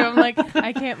true. I'm like,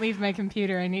 I can't leave my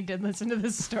computer. I need to listen to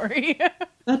this story.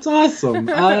 That's awesome.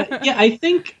 Yeah, I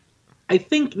think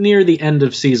near the end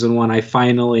of season 1, I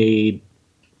finally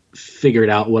figured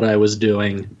out what I was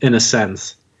doing in a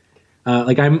sense.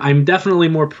 I'm definitely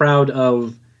more proud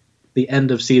of the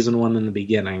end of season 1 than the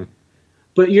beginning.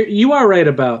 But you are right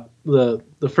about the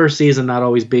first season not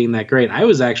always being that great. I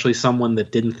was actually someone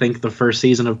that didn't think the first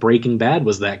season of Breaking Bad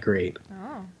was that great.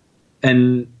 Oh.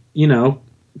 And,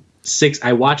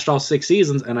 I watched all 6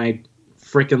 seasons, and I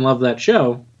freaking love that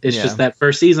show. It's just that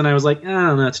first season, I was like, I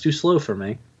don't know, it's too slow for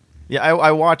me. Yeah,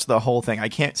 I watched the whole thing. I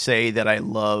can't say that I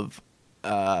love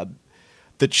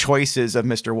the choices of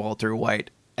Mr. Walter White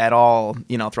at all,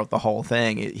 throughout the whole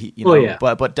thing.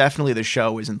 But definitely the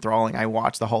show is enthralling. I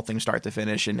watched the whole thing start to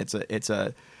finish, and it's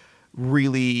a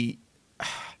really,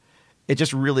 it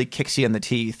just really kicks you in the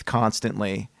teeth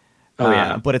constantly.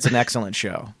 But it's an excellent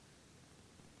show.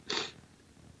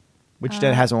 Which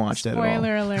Dad hasn't watched it at all.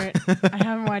 Spoiler alert! I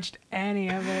haven't watched any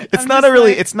of it. It's not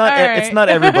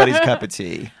everybody's cup of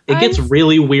tea. It gets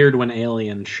really weird when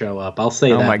aliens show up. I'll say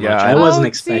that. Oh my God! I wasn't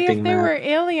expecting if there that. were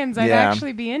aliens, I'd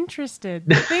actually be interested.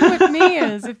 The thing with me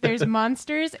is, if there's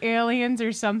monsters, aliens,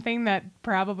 or something that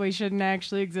probably shouldn't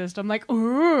actually exist, I'm like,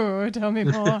 ooh, tell me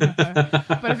more.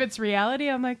 But if it's reality,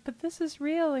 I'm like, but this is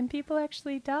real, and people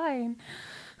actually die. And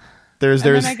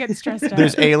then I get stressed out.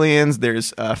 There's aliens.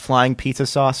 There's flying pizza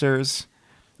saucers.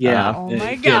 Yeah. Oh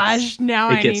my gosh! Now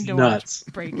I need to nuts.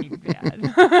 watch Breaking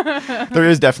Bad. There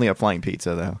is definitely a flying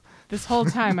pizza, though. This whole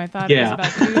time, I thought it was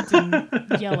about dudes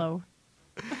in yellow.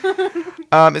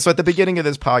 So at the beginning of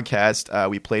this podcast,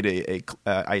 we played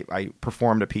I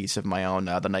performed a piece of my own,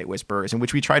 The Night Whisperers, and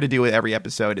which we try to do with every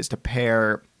episode is to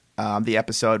pair the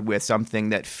episode with something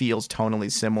that feels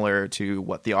tonally similar to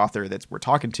what the author that we're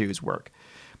talking to's work.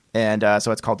 And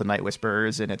so it's called The Night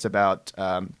Whisperers, and it's about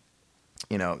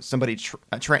somebody.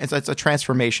 It's a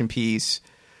transformation piece,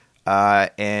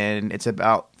 and it's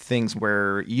about things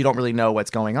where you don't really know what's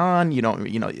going on.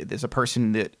 There's a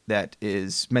person that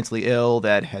is mentally ill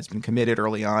that has been committed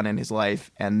early on in his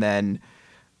life, and then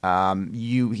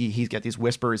he's got these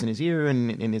whispers in his ear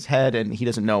and in his head, and he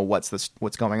doesn't know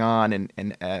what's going on.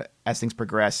 And as things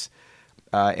progress,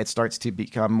 it starts to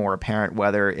become more apparent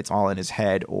whether it's all in his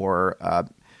head or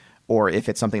if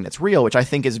it's something that's real, which I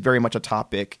think is very much a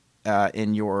topic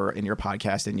in your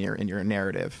podcast, in your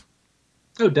narrative.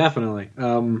 Oh, definitely.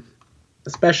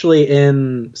 Especially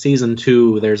in season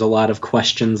 2, there's a lot of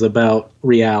questions about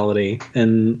reality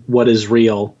and what is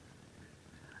real.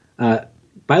 By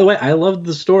the way, I loved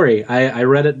the story. I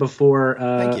read it before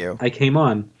Thank you. I came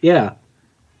on. Yeah.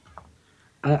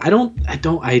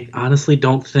 I honestly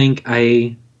don't think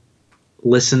I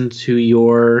listened to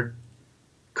your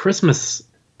Christmas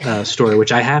story,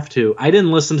 which I have to. I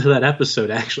didn't listen to that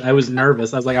episode, actually. I was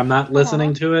nervous. I was like, I'm not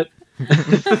listening to it.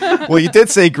 Well, you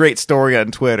did say great story on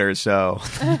Twitter, so.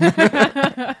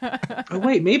 Oh,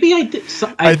 wait, maybe I did.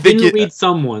 I didn't read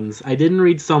someone's. I didn't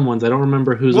read someone's. I don't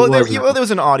remember whose it was. There was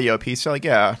an audio piece, so like,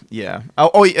 yeah. Yeah,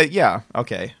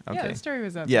 okay. Yeah, the story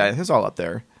was up there. Yeah, it's all up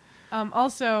there.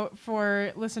 Also,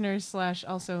 for listeners /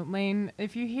 also Lane,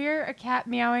 if you hear a cat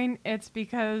meowing, it's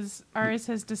because Aris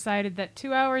has decided that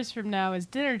 2 hours from now is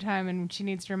dinner time and she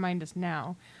needs to remind us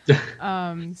now.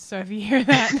 So if you hear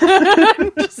that,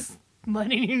 I'm just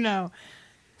letting you know.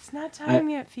 It's not time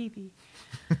yet, Phoebe.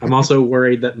 I'm also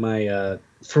worried that my,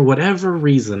 for whatever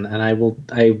reason,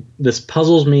 and this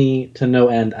puzzles me to no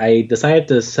end, I decided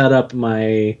to set up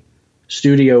my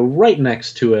studio right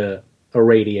next to a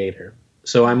radiator.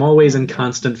 So I'm always in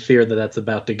constant fear that that's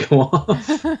about to go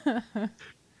off.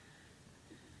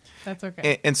 That's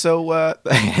okay. And so,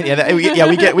 we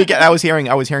get. I was hearing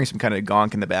some kind of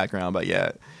gonk in the background, but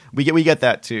yeah, we get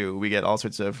that too. We get all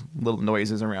sorts of little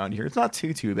noises around here. It's not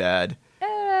too bad.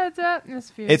 It's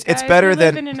atmosphere. It's better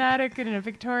than live in an attic in a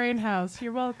Victorian house.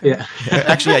 You're welcome. Yeah.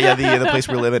 Actually, the place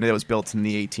we live in, it was built in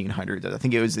the 1800s. I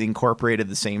think it was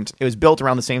It was built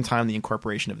around the same time the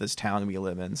incorporation of this town we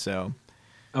live in. So.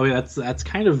 Oh, yeah, that's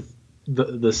kind of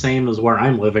the same as where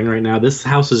I'm living right now. This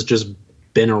house has just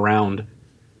been around,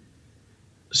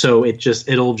 so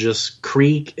it'll just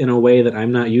creak in a way that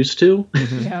I'm not used to.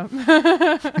 Yeah.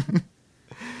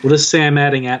 We'll just say I'm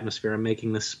adding atmosphere. I'm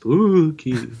making this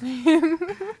spooky.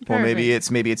 Well, maybe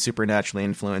it's supernaturally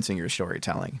influencing your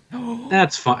storytelling.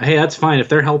 That's fine. Hey, that's fine if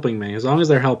they're helping me. As long as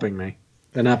they're helping me,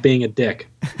 they're not being a dick.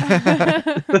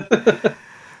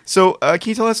 So, can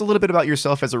you tell us a little bit about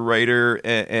yourself as a writer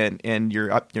and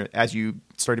your as you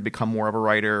started to become more of a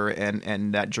writer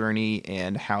and that journey,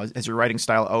 and how has your writing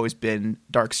style always been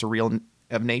dark, surreal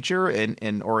of nature,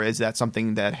 and or is that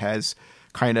something that has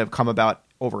kind of come about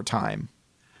over time?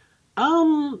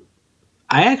 I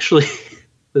actually,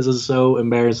 this is so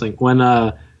embarrassing. When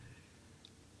I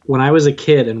was a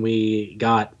kid and we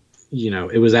got,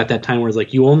 it was at that time where it's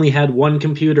like you only had one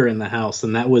computer in the house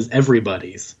and that was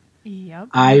everybody's. Yep.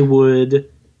 I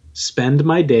would spend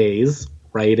my days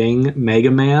writing Mega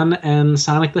Man and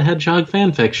Sonic the Hedgehog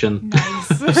fanfiction. Nice.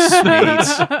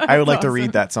 Sweet. I would like to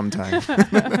read that sometime.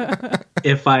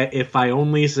 If I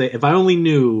only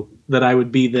knew that I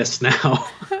would be this now,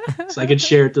 so I could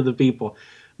share it to the people.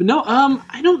 But no,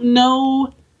 I don't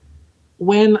know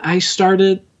when I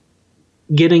started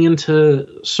getting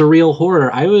into surreal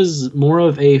horror. I was more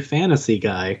of a fantasy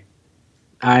guy.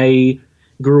 I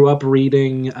grew up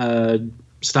reading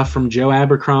stuff from Joe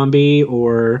Abercrombie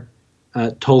or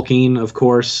Tolkien, of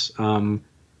course, and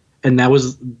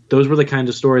those were the kind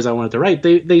of stories I wanted to write.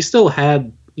 They still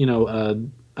had,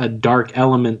 a dark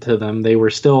element to them. They were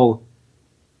still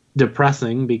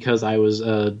depressing because I was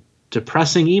a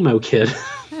depressing emo kid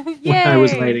when I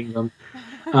was writing them.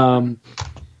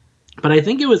 But I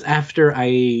think it was after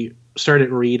I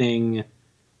started reading,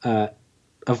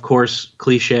 of course,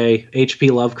 cliche,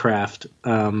 H.P. Lovecraft,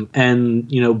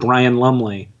 and, Brian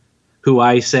Lumley, who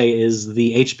I say is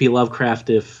the H.P. Lovecraft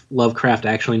if Lovecraft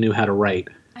actually knew how to write.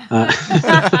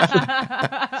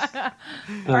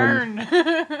 Burn.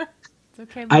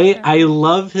 It's okay. I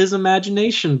love his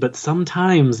imagination, but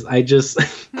sometimes I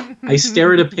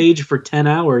stare at a page for 10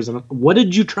 hours and what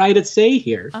did you try to say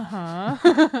here? I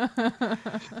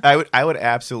would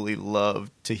absolutely love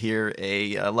to hear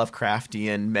a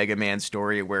Lovecraftian Mega Man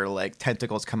story where like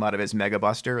tentacles come out of his Mega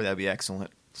Buster. That'd be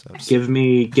excellent. So, give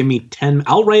me 10.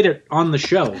 I'll write it on the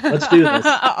show. Let's do this.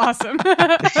 Awesome.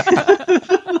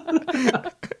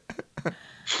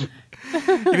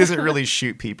 He doesn't really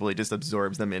shoot people. He just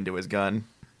absorbs them into his gun.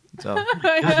 So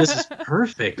God, this is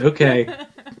perfect. Okay.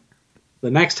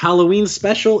 The next Halloween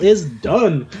special is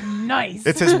done. Nice.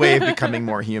 It's his way of becoming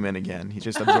more human again. He's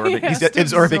just absorbing. He's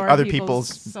absorbing other people's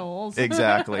souls.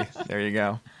 Exactly. There you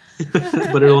go.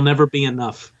 But it'll never be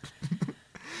enough.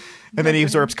 And then he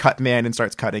absorbs Cut Man and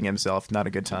starts cutting himself. Not a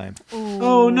good time. Ooh,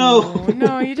 oh no!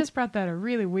 No, you just brought that a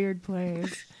really weird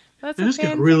place. That's this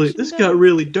got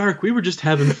really dark. We were just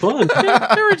having fun.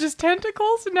 There were just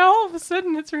tentacles, and now all of a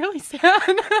sudden it's really sad.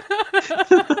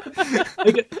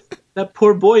 That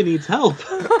poor boy needs help.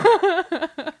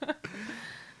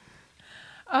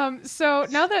 So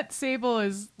now that Sable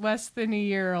is less than a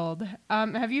year old,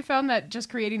 have you found that just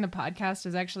creating the podcast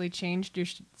has actually changed your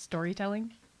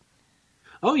storytelling?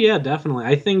 Oh yeah, definitely.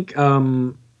 I think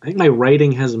my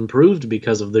writing has improved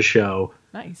because of the show.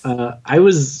 Nice.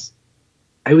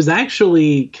 I was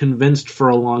actually convinced for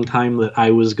a long time that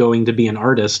I was going to be an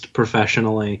artist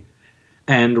professionally,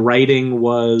 and writing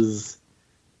was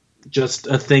just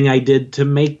a thing I did to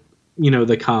make,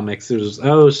 the comics. It was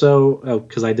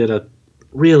because I did a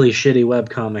really shitty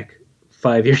webcomic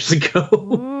 5 years ago.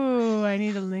 Ooh, I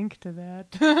need a link to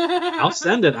that. I'll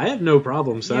send it. I have no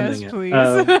problem sending yes, it. Please.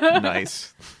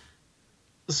 Nice.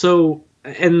 So,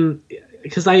 and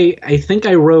because I think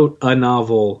I wrote a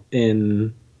novel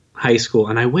in high school,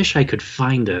 and I wish I could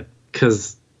find it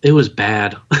because it was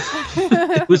bad.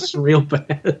 It was real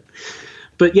bad.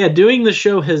 But yeah, doing the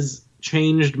show has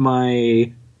changed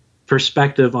my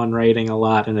perspective on writing a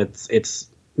lot, and it's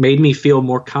made me feel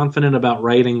more confident about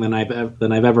writing than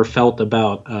I've ever felt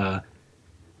about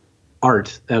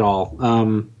art at all.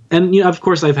 And of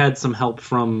course, I've had some help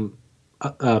from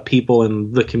people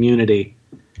in the community.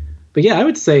 But yeah, I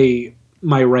would say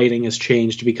my writing has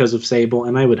changed because of Sable,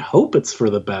 and I would hope it's for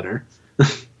the better.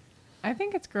 I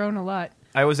think it's grown a lot.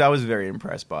 I was very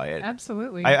impressed by it.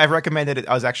 Absolutely. I've recommended it.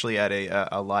 I was actually at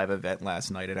a live event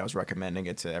last night, and I was recommending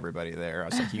it to everybody there. I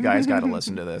was like, "You guys got to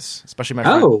listen to this," especially my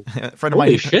friend of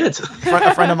mine. Shit!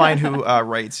 A friend of mine who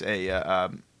writes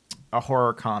a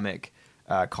horror comic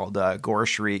called Gore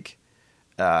Shriek.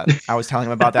 I was telling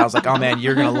him about that. I was like, "Oh man,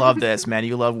 you're gonna love this, man.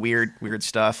 You love weird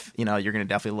stuff. You're gonna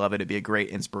definitely love it. It'd be a great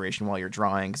inspiration while you're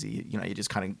drawing because you just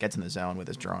kind of gets in the zone with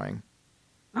his drawing."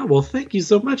 Oh, well, thank you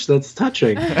so much. That's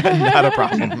touching. Not a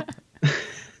problem.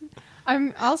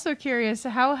 I'm also curious,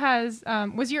 how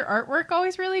was your artwork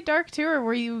always really dark too, or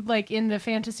were you like in the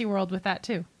fantasy world with that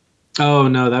too? Oh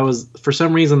no, for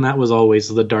some reason that was always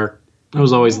the dark. That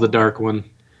was always the dark one.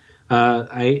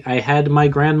 I had my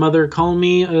grandmother call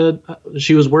me.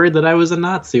 She was worried that I was a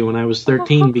Nazi when I was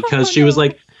 13 because she was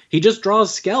like, "He just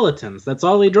draws skeletons. That's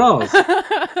all he draws."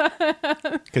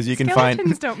 Because you can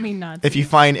Skeletons don't mean Nazis. if you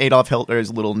find Adolf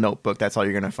Hitler's little notebook, that's all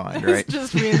you're gonna find, right? It's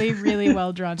just really, really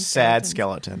well drawn. Sad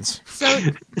skeletons. So,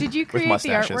 did you create the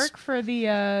mustaches. artwork for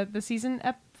the season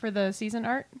for the season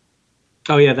art?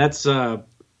 Oh yeah, that's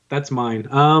mine.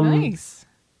 Nice.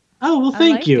 Oh well,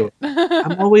 thank you.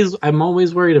 I'm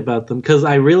always worried about them because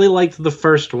I really liked the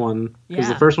first one because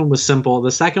the first one was simple.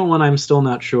 The second one I'm still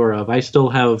not sure of. I still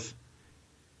have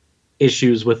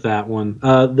issues with that one.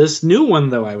 This new one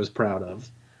though, I was proud of.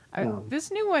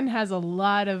 This new one has a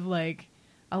lot of like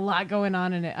a lot going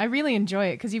on in it. I really enjoy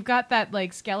it because you've got that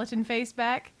like skeleton face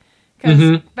back.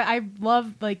 But I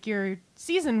love like your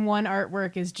season 1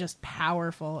 artwork is just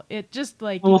powerful. It just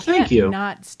like you thank you.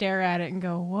 Not stare at it and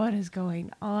go, what is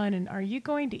going on? And are you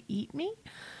going to eat me?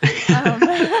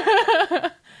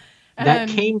 That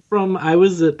came from I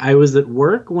was at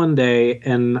work one day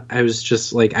and I was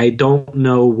just like, I don't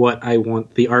know what I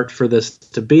want the art for this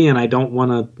to be, and I don't want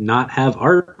to not have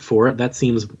art for it. That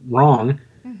seems wrong.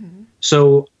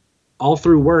 So all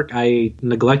through work, I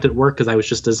neglected work because I was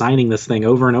just designing this thing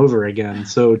over and over again.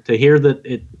 So to hear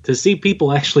to see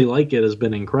people actually like it has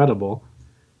been incredible.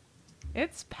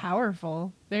 It's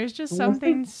powerful. There's just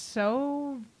something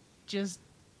so just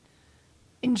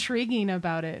intriguing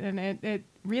about it, and it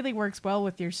really works well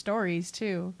with your stories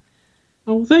too.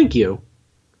 Oh, thank you.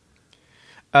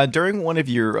 During one of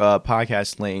your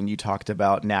podcasts, Lane, you talked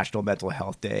about National Mental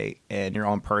Health Day and your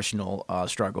own personal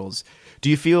struggles. Do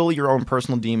you feel your own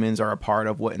personal demons are a part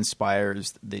of what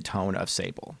inspires the tone of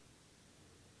Sable?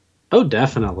 Oh,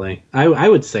 definitely. I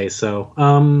would say so.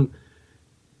 A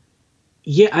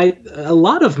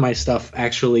lot of my stuff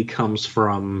actually comes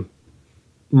from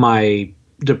my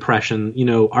depression. You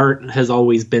know, art has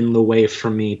always been the way for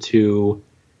me to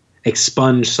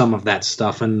expunge some of that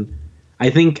stuff, and I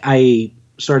think I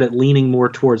started leaning more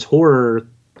towards horror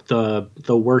the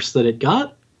worse that it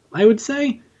got, I would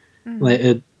say.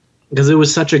 Because it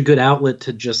was such a good outlet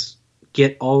to just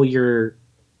get all your,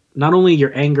 not only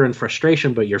your anger and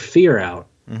frustration, but your fear out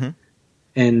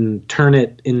and turn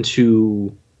it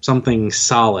into something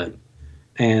solid.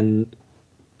 And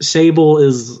Sable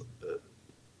is,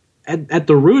 at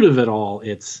the root of it all,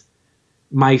 it's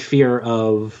my fear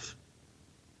of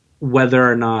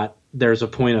whether or not there's a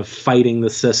point of fighting the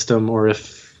system, or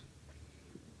if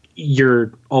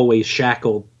you're always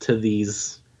shackled to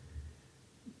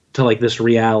like this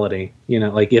reality, you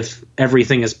know, like if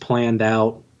everything is planned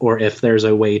out or if there's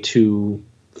a way to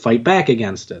fight back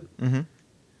against it.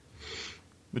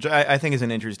 Which I think is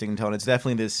an interesting tone. It's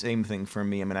definitely the same thing for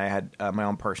me. I mean, I had my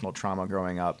own personal trauma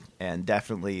growing up, and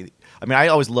definitely, I mean, I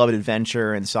always loved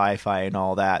adventure and sci-fi and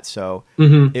all that. So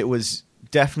it was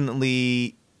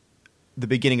definitely, the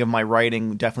beginning of my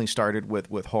writing definitely started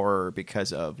with horror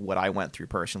because of what I went through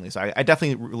personally. So I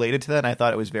definitely related to that, and I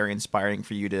thought it was very inspiring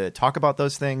for you to talk about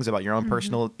those things, about your own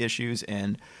personal issues,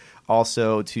 and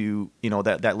also to, you know,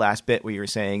 that last bit where you were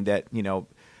saying that, you know,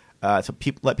 to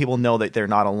let people know that they're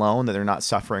not alone, that they're not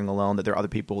suffering alone, that there are other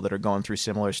people that are going through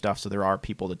similar stuff, so there are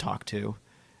people to talk to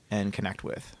and connect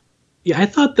with. Yeah, I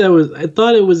thought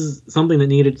it was something that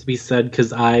needed to be said,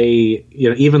 because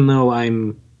even though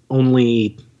I'm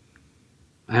only,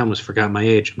 I almost forgot my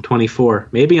age. I'm 24.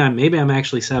 Maybe I'm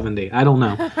actually 70. I don't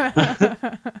know.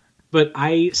 But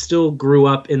I still grew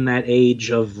up in that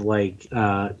age of like,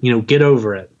 get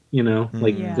over it. You know,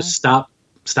 just stop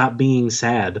being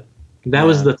sad. That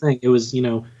was the thing. It was,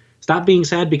 stop being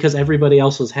sad because everybody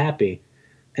else was happy.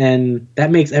 And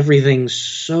that makes everything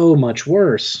so much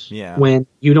worse when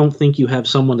you don't think you have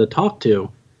someone to talk to.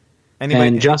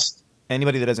 Anybody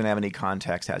that doesn't have any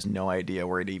context has no idea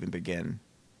where to even begin.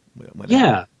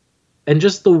 And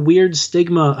just the weird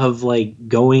stigma of like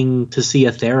going to see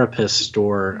a therapist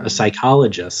or a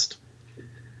psychologist.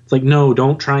 It's like, no,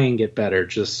 don't try and get better.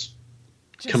 Just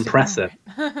compress it.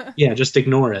 Yeah, just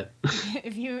ignore it.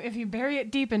 If you bury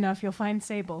it deep enough, you'll find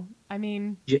Sable. I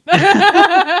mean, you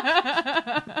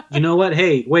know what?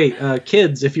 Hey, wait,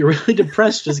 kids, if you're really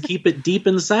depressed, just keep it deep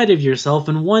inside of yourself,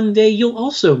 and one day you'll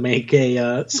also make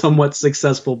a somewhat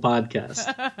successful podcast.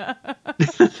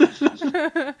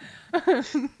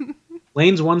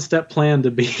 Lane's one-step plan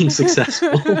to being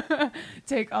successful.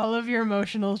 Take all of your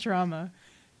emotional trauma.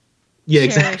 Yeah,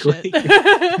 Cherish exactly.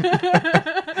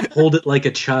 It. Hold it like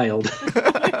a child.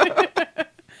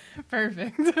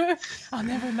 Perfect. I'll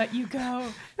never let you go.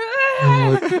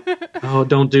 Oh,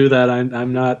 don't do that.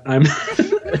 I'm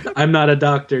not a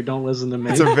doctor. Don't listen to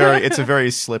me. It's a very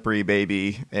slippery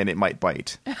baby, and it might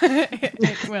bite.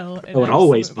 It will. It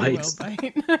always bites.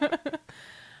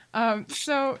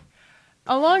 So,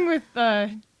 along with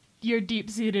your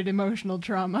deep-seated emotional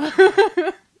trauma,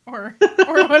 or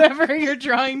whatever you're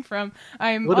drawing from,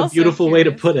 what a beautiful way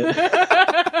to put it.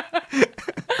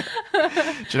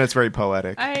 Jeanette's very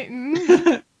poetic.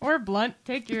 Or blunt.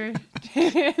 Take your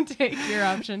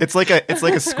option. It's like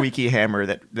a squeaky hammer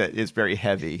that is very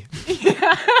heavy.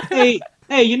 Yeah. Hey,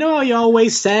 you know how you're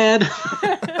always sad?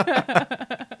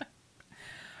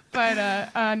 But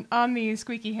on the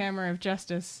squeaky hammer of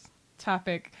justice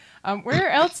topic, where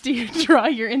else do you draw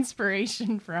your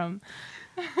inspiration from?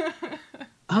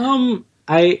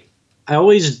 I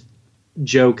always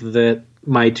joke that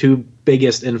my two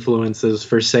biggest influences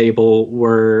for Sable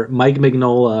were Mike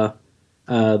Mignola,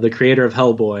 the creator of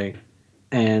Hellboy,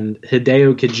 and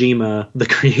Hideo Kojima, the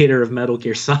creator of Metal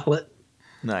Gear Solid.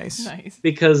 Nice.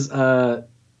 Because I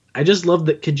just love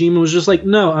that Kojima was just like,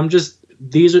 no,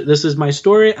 this is my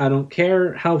story. I don't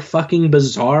care how fucking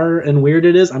bizarre and weird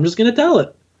it is. I'm just going to tell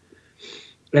it.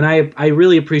 And I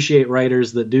really appreciate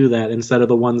writers that do that instead of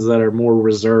the ones that are more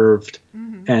reserved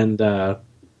and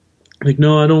like,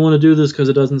 no, I don't want to do this because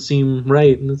it doesn't seem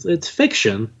right. And it's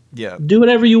fiction. Yeah. Do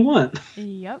whatever you want.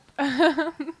 Yep.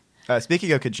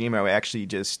 Speaking of Kojima, we actually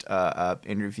just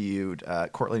interviewed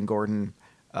Cortland Gordon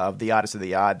of The Oddest of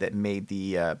the Odd that made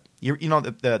the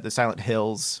the Silent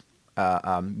Hills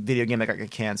video game that got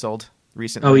canceled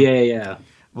recently. Oh, yeah.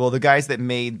 Well, the guys that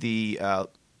made the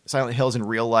Silent Hills in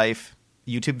real life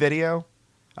YouTube video.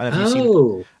 I don't know if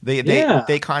you've seen.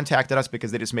 They contacted us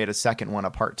because they just made a second one,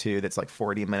 a part 2 that's like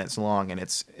 40 minutes long, and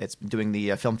it's doing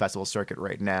the film festival circuit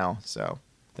right now. So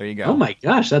there you go. Oh my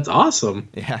gosh, that's awesome.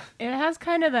 Yeah. It has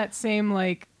kind of that same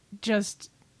like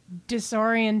just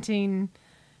disorienting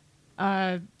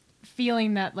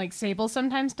feeling that like Sable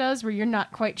sometimes does, where you're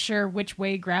not quite sure which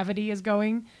way gravity is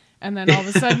going, and then all of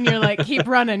a sudden you're like, keep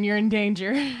running, you're in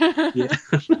danger. Yeah.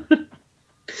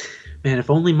 Man,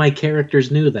 if only my characters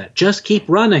knew that. Just keep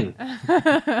running.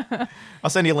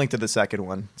 I'll send you a link to the second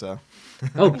one. So.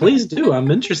 Oh, please do. I'm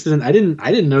interested in. I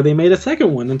didn't know they made a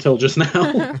second one until just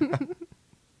now.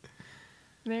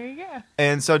 There you go.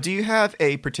 And so, do you have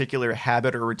a particular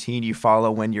habit or routine you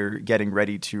follow when you're getting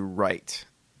ready to write?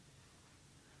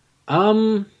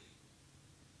 No,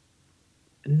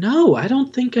 I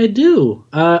don't think I do.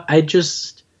 It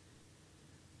just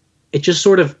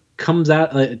sort of comes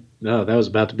out. No, that was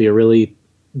about to be a really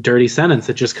dirty sentence.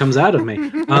 It just comes out of me.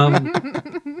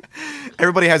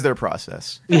 Everybody has their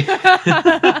process.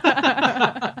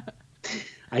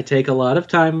 I take a lot of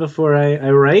time before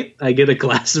I write. I get a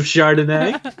glass of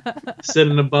Chardonnay, sit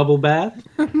in a bubble bath,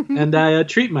 and I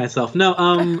treat myself. No,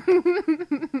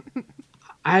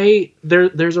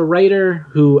 there's a writer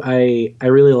who I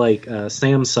really like,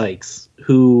 Sam Sykes,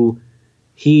 who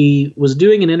he was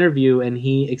doing an interview and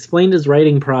he explained his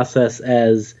writing process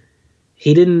as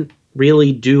he didn't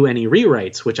really do any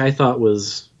rewrites, which I thought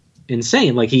was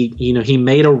insane. Like he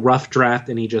made a rough draft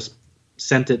and he just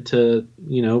sent it to,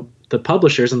 the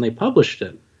publishers and they published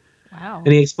it. Wow.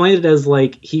 And he explained it as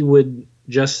like he would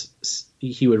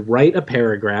write a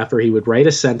paragraph or he would write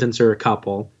a sentence or a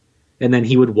couple, and then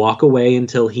he would walk away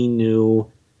until he knew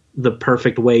the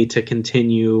perfect way to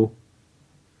continue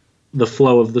the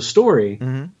flow of the story.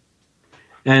 Mm-hmm.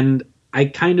 And I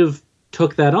kind of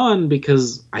took that on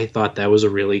because I thought that was a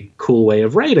really cool way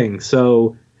of writing.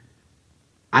 So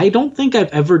I don't think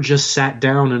I've ever just sat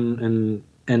down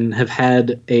and have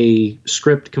had a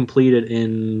script completed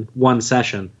in one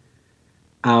session.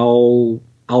 I'll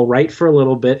write for a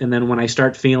little bit, and then when I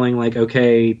start feeling like,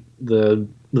 okay, the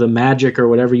magic or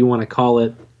whatever you want to call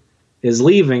it is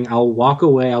leaving, I'll walk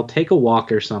away, I'll take a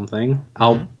walk or something,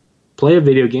 I'll play a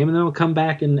video game, and then I'll come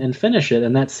back and finish it.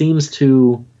 And that seems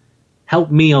to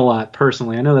help me a lot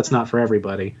personally. I know that's not for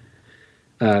everybody.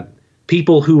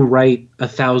 People who write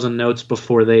 1,000 notes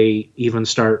before they even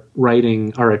start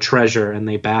writing are a treasure, and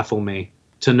they baffle me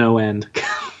to no end.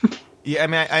 Yeah, I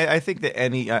mean, I think that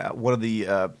any one of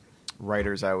the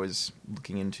writers I was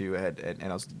looking into and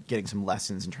I was getting some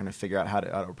lessons and trying to figure out how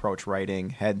to approach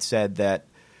writing had said that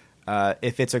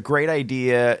if it's a great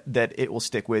idea, that it will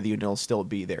stick with you and it'll still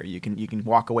be there. You can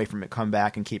walk away from it, come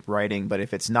back, and keep writing. But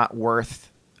if it's not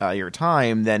worth your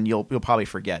time, then you'll probably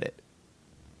forget it.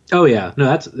 Oh yeah, no,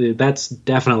 that's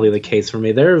definitely the case for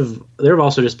me. There have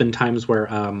also just been times where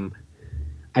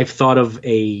I've thought of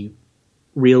a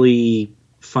really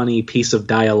funny piece of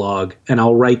dialogue and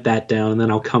I'll write that down and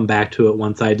then I'll come back to it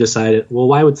once I decided, well,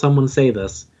 why would someone say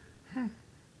this?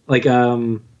 Like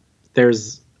I'm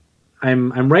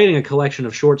writing a collection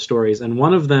of short stories, and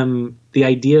one of them, the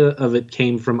idea of it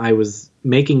came from I was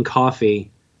making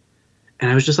coffee. And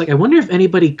I was just like, I wonder if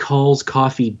anybody calls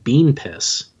coffee bean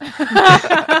piss.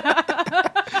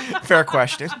 Fair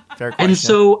question. And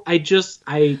so I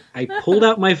pulled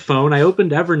out my phone, I opened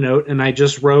Evernote, and I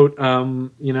just wrote,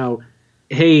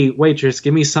 hey, waitress,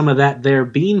 give me some of that there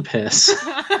bean piss.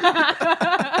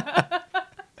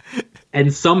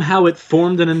 And somehow it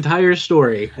formed an entire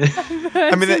story.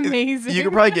 I mean, that's amazing. You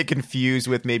could probably get confused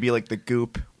with maybe like the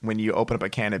goop when you open up a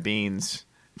can of beans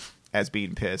as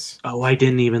bean piss. Oh, I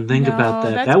didn't even think about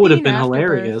that. That would have been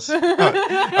hilarious. Okay.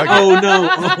 Oh, no.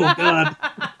 Oh, God.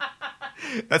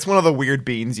 That's one of the weird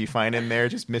beans you find in there,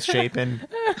 just misshapen.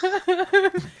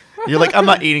 You're like, I'm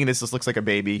not eating this. This looks like a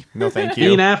baby. No, thank you.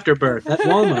 Bean afterbirth at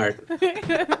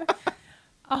Walmart.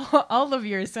 all of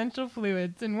your essential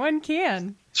fluids in one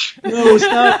can. No,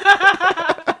 stop.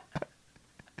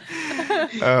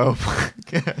 Oh, my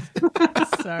God.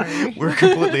 Sorry. We're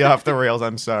completely off the rails.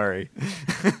 I'm sorry.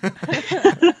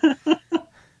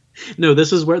 No,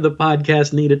 this is where the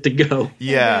podcast needed to go.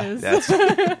 Yeah, is. that's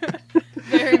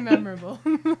Very memorable.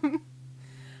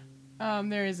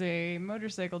 There is a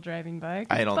motorcycle driving by.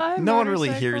 I Goodbye, don't. No one really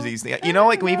hears motorcycle. these things. You know,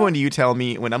 like even when you tell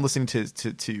me when I'm listening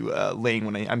to Lane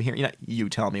when I'm hearing, you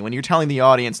tell me when you're telling the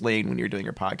audience, Lane, when you're doing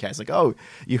your podcast, like, oh,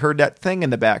 you heard that thing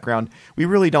in the background. We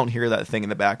really don't hear that thing in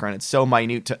the background. It's so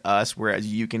minute to us, whereas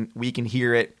we can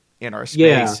hear it in our space.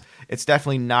 Yeah. It's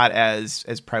definitely not as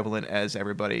prevalent as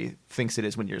everybody thinks it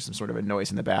is when there's some sort of a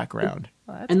noise in the background.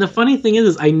 Well, And the funny thing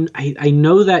is I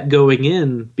know that going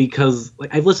in because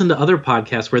like I've listened to other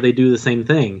podcasts where they do the same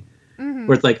thing.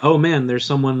 Where it's like, oh man, there's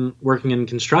someone working in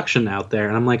construction out there.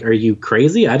 And I'm like, are you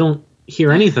crazy? I don't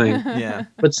hear anything. Yeah.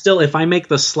 But still, if I make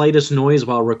the slightest noise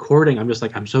while recording, I'm just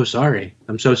like, I'm so sorry.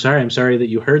 I'm so sorry. I'm sorry that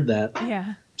you heard that.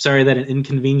 yeah. Sorry that an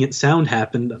inconvenient sound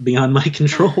happened beyond my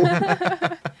control.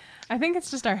 I think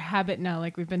it's just our habit now.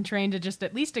 Like we've been trained to just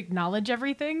at least acknowledge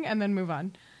everything and then move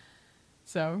on.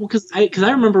 So Well, because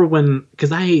I remember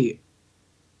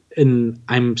and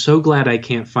I'm so glad I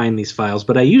can't find these files,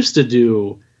 but I used to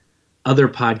do other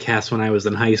podcasts when I was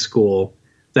in high school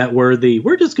that were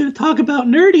we're just going to talk about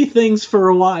nerdy things for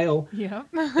a while. yeah.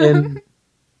 And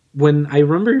when I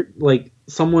remember, like,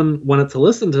 someone wanted to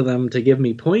listen to them to give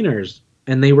me pointers,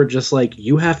 and they were just like,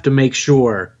 you have to make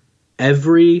sure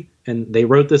and they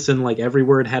wrote this in, like, every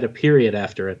word had a period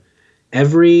after it.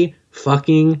 Every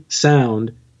fucking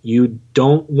sound you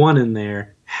don't want in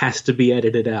there has to be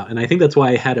edited out. And I think that's why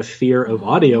I had a fear of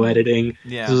audio editing.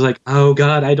 Yeah. It was like, oh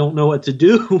God, I don't know what to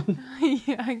do.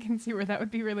 Yeah, I can see where that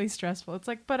would be really stressful. It's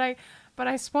like, but I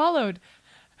swallowed.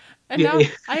 And Yeah, now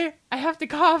yeah. I have to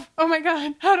cough. Oh my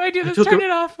God. How do I do this? took Turn a- it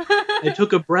off. I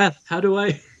took a breath. How do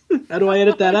I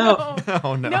edit that out?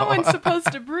 Oh no. No one's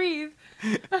supposed to breathe.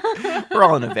 We're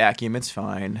all in a vacuum. It's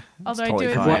fine. Although It's totally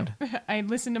I do fine. it, I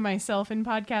listen to myself in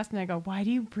podcasts and I go, why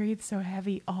do you breathe so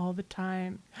heavy all the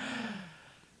time?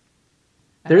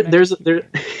 I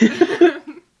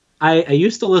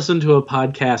used to listen to a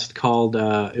podcast called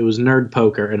it was Nerd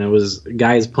Poker, and it was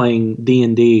guys playing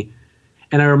D&D,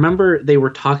 and I remember they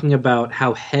were talking about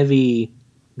how heavy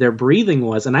their breathing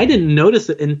was, and I didn't notice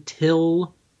it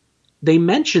until they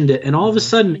mentioned it, and all of a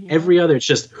sudden every other it's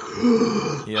just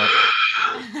Yeah.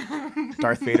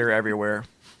 Darth Vader everywhere.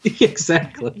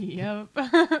 exactly. Yep.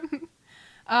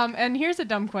 And here's a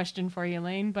dumb question for you,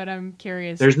 Lane, but I'm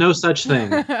curious. There's no such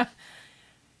thing.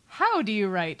 How do you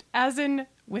write? As in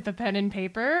with a pen and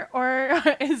paper, or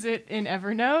is it in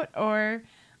Evernote, or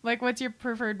like what's your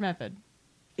preferred method?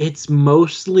 It's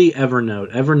mostly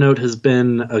Evernote. Evernote has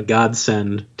been a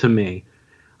godsend to me.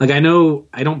 Like, I know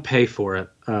I don't pay for it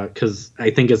because I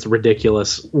think it's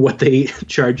ridiculous what they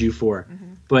charge you for.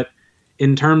 Mm-hmm. But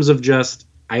in terms of just,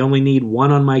 I only need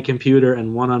one on my computer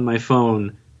and one on my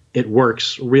phone, it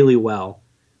works really well.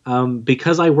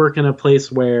 Because I work in a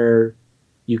place where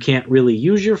you can't really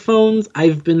use your phones,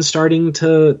 I've been starting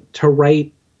to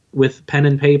write with pen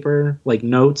and paper, like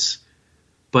notes.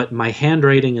 But my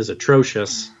handwriting is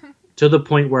atrocious to the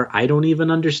point where I don't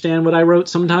even understand what I wrote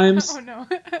sometimes. Oh no.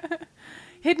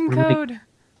 Hidden code.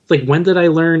 It's like, when did I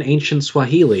learn ancient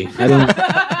Swahili? I don't.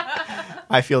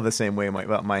 I feel the same way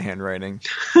about my handwriting.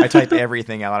 I type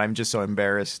everything out. I'm just so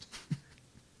embarrassed.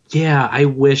 Yeah, I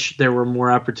wish there were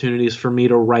more opportunities for me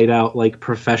to write out like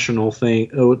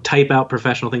type out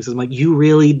professional things. I'm like, you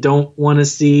really don't want to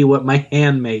see what my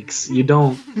hand makes. You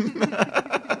don't.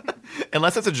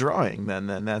 Unless it's a drawing, then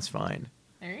that's fine.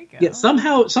 There you go. Yeah,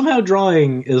 somehow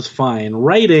drawing is fine.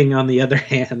 Writing, on the other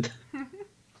hand,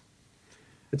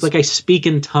 it's like I speak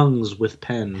in tongues with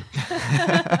pen.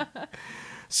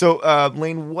 So,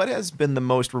 Lane, what has been the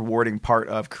most rewarding part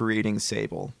of creating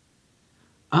Sable?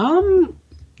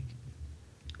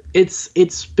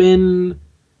 It's been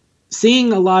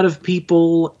seeing a lot of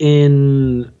people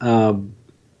in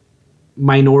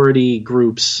minority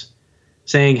groups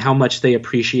saying how much they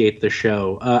appreciate the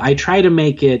show. I try to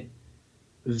make it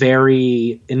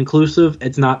very inclusive.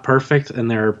 It's not perfect,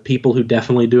 and there are people who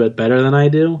definitely do it better than I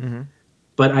do. Mm-hmm.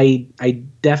 But I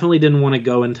definitely didn't want to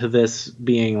go into this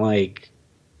being like,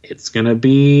 it's going to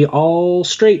be all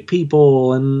straight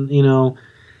people, and,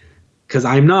 because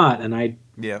I'm not, and I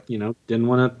didn't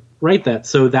want to write that.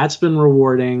 So that's been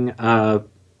rewarding.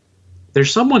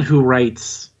 There's someone who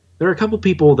there are a couple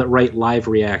people that write live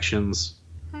reactions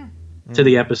to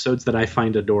the episodes that I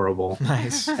find adorable.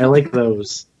 Nice. I like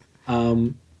those.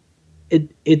 I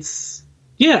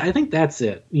think that's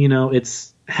it.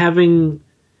 It's having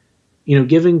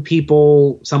giving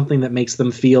people something that makes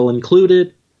them feel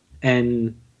included,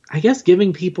 and I guess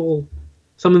giving people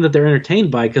something that they're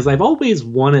entertained by, because I've always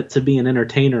wanted to be an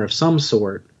entertainer of some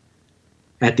sort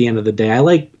at the end of the day. I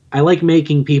like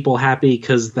making people happy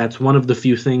because that's one of the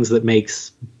few things that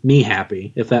makes me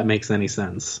happy, if that makes any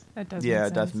sense. That does Yeah,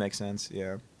 make it sense. does make sense.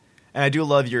 Yeah, and I do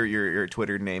love your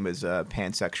Twitter name is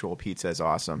pansexual pizza is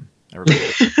awesome.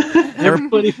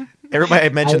 Everybody I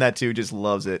mentioned that to just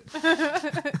loves it.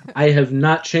 I have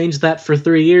not changed that for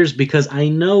 3 years because I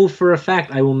know for a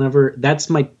fact I will never. That's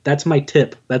my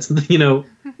tip. That's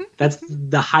that's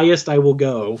the highest I will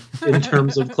go in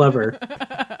terms of clever.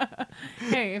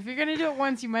 Hey, if you're gonna do it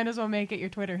once, you might as well make it your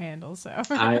Twitter handle. So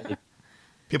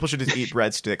People should just eat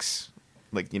breadsticks,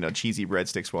 like cheesy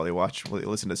breadsticks while they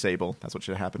listen to Sable. That's what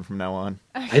should happen from now on.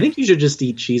 I think you should just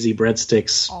eat cheesy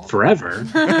breadsticks forever.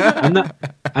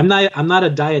 I'm not a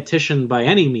dietitian by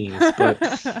any means, but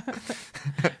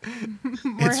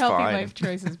more It's healthy fine. life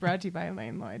choices brought to you by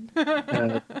Lane Lloyd.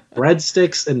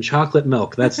 breadsticks and chocolate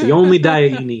milk. That's the only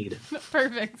diet you need.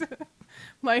 Perfect.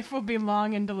 Life will be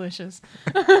long and delicious.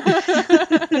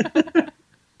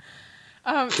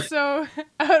 So,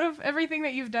 out of everything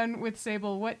that you've done with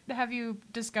Sable, what have you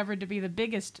discovered to be the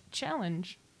biggest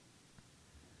challenge?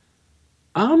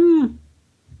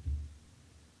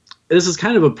 This is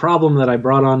kind of a problem that I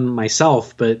brought on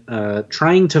myself, but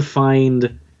trying to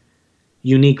find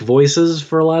unique voices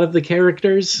for a lot of the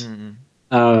characters.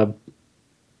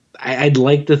 I'd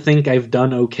like to think I've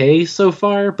done okay so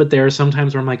far, but there are some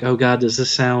times where I'm like, oh god, does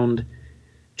this sound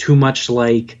too much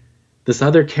like this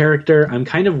other character? I'm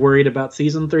kind of worried about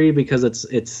season 3 because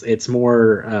it's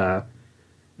more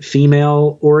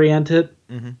female oriented,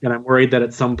 and I'm worried that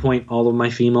at some point all of my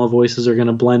female voices are going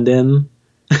to blend in.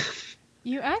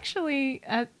 You actually,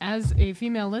 as a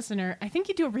female listener, I think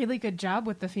you do a really good job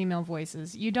with the female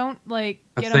voices. You don't get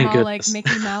them Thank all goodness. like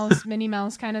Mickey Mouse, Minnie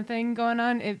Mouse kind of thing going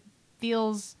on. It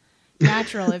feels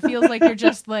natural. It feels like you're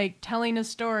just telling a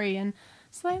story and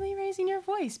slightly raising your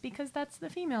voice because that's the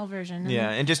female version.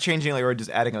 Yeah, and just changing or just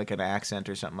adding an accent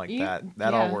or something like that.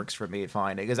 That all works for me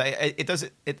fine because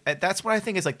that's what I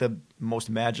think is the most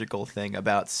magical thing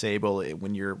about Sable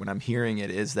when I'm hearing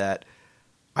it is that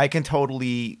I can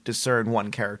totally discern one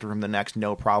character from the next,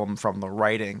 no problem, from the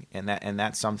writing, and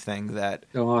that's something that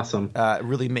awesome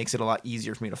really makes it a lot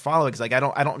easier for me to follow because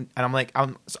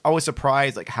I'm always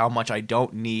surprised how much I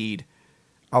don't need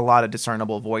a lot of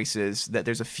discernible voices. That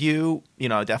there's a few,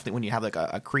 definitely when you have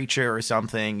a creature or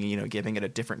something, giving it a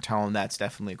different tone, that's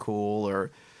definitely cool.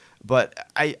 But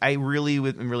I really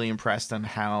am really impressed on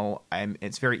how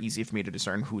it's very easy for me to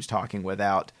discern who's talking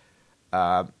without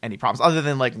any problems, other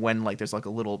than when there's a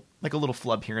little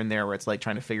flub here and there where it's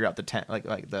trying to figure out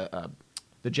the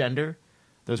gender.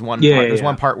 There's one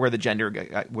one part where the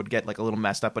gender would get a little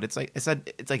messed up, but it's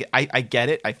I get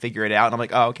it, I figure it out, and I'm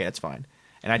like, oh, okay, that's fine,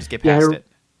 and I just get past it.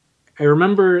 I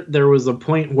remember there was a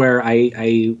point where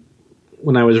I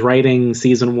when I was writing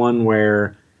season 1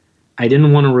 where I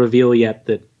didn't want to reveal yet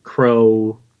that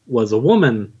Crow was a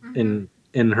woman in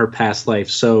her past life,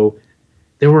 so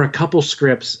there were a couple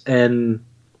scripts, and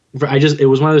it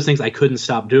was one of those things I couldn't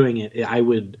stop doing it. I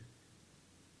would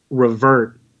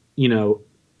revert,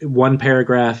 one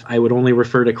paragraph, I would only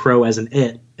refer to Crow as an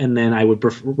it, and then I would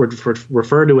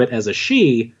refer to it as a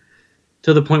she,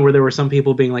 to the point where there were some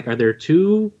people being like, are there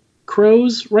 2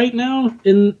 Crows right now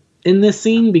in this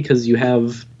scene? Because you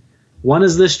have one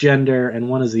is this gender and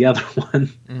one is the other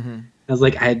one. I was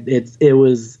like, it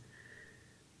was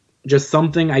just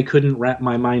something I couldn't wrap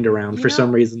my mind around for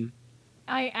some reason.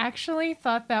 I actually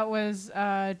thought that was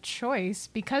a choice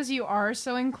because you are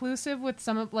so inclusive with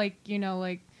some of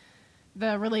the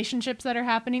relationships that are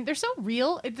happening. They're so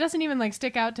real. It doesn't even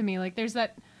stick out to me. There's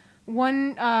that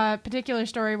one particular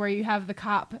story where you have the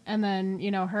cop and then,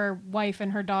 her wife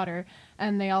and her daughter,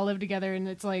 and they all live together, and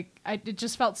it's it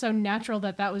just felt so natural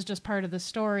that was just part of the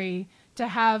story. To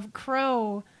have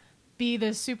Crow be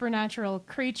this supernatural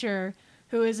creature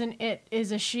who is an it,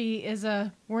 is a she, is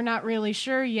a we're not really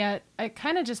sure yet, it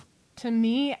kind of just, to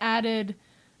me, added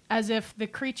as if the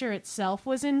creature itself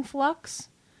was in flux.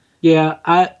 Yeah,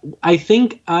 I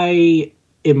think I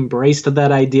embraced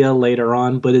that idea later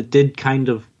on, but it did kind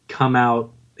of come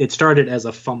out, it started as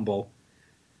a fumble.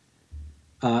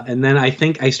 And then I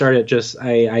think I started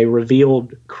I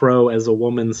revealed Crow as a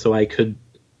woman so I could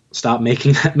stop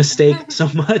making that mistake so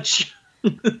much.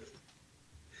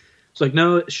 It's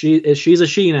no, she's a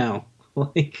she now.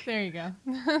 There you go.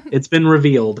 It's been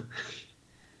revealed.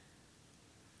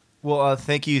 Well,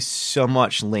 thank you so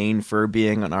much, Lane, for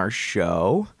being on our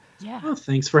show. Yeah. Oh,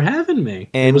 thanks for having me.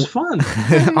 And it was fun.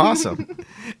 Awesome.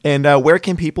 And where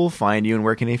can people find you, and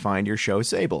where can they find your show,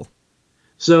 Sable?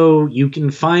 So you can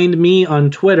find me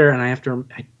on Twitter, and I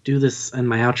do this in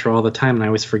my outro all the time, and I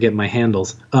always forget my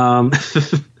handles.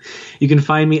 You can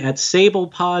find me at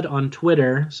SablePod on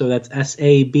Twitter, so that's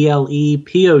SablePod.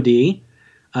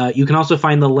 You can also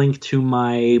find the link to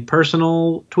my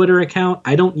personal Twitter account.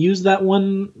 I don't use that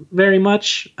one very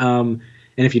much, and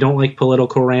if you don't like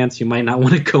political rants, you might not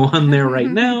want to go on there right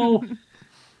now.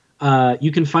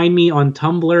 You can find me on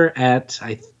Tumblr at,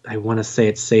 I want to say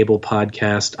it's Sable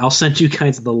Podcast. I'll send you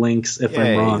guys the links if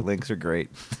I'm wrong. Links are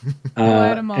great. We'll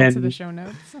add them all to the show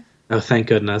notes. Oh, thank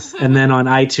goodness. And then on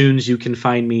iTunes, you can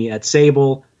find me at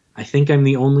Sable. I think I'm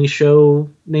the only show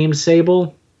named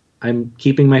Sable. I'm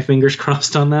keeping my fingers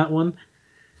crossed on that one.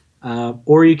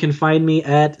 Or you can find me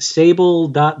at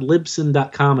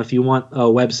sable.libsyn.com if you want a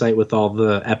website with all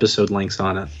the episode links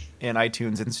on it. And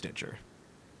iTunes and Stitcher.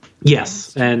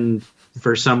 Yes, and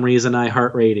for some reason,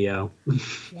 iHeartRadio.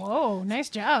 Whoa, nice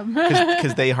job.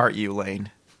 Because they heart you, Lane.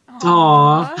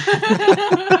 Aww.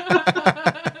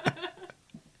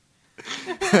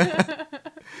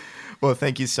 Well,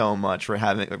 thank you so much for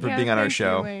being on our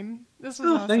show. You, Lane. This was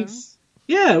awesome. Thanks.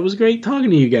 Yeah, it was great talking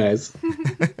to you guys.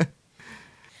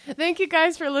 Thank you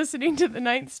guys for listening to The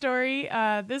Ninth Story.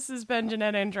 This has been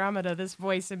Jeanette Andromeda, this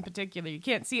voice in particular. You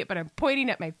can't see it, but I'm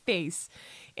pointing at my face.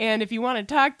 And if you want to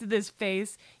talk to this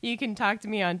face, you can talk to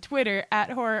me on Twitter at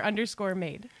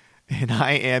horror_made. And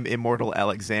I am Immortal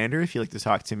Alexander. If you'd like to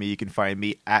talk to me, you can find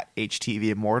me at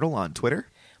HTVImmortal on Twitter.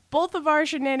 Both of our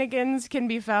shenanigans can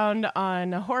be found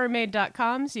on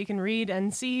horrormade.com, so you can read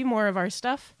and see more of our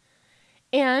stuff.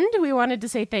 And we wanted to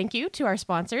say thank you to our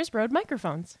sponsors, Rode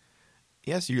Microphones.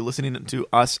 Yes, you're listening to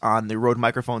us on the Rode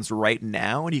Microphones right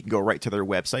now, and you can go right to their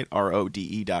website,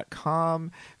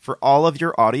 rode.com, for all of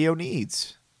your audio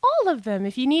needs. All of them.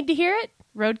 If you need to hear it,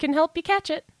 Rode can help you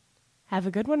catch it. Have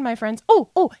a good one, my friends.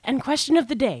 Oh, and question of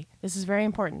the day. This is very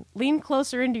important. Lean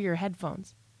closer into your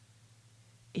headphones.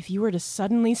 If you were to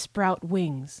suddenly sprout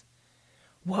wings,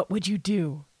 what would you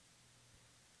do?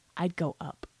 I'd go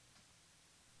up.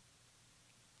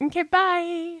 Okay,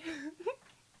 bye.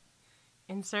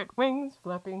 Insert wings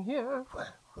flapping here.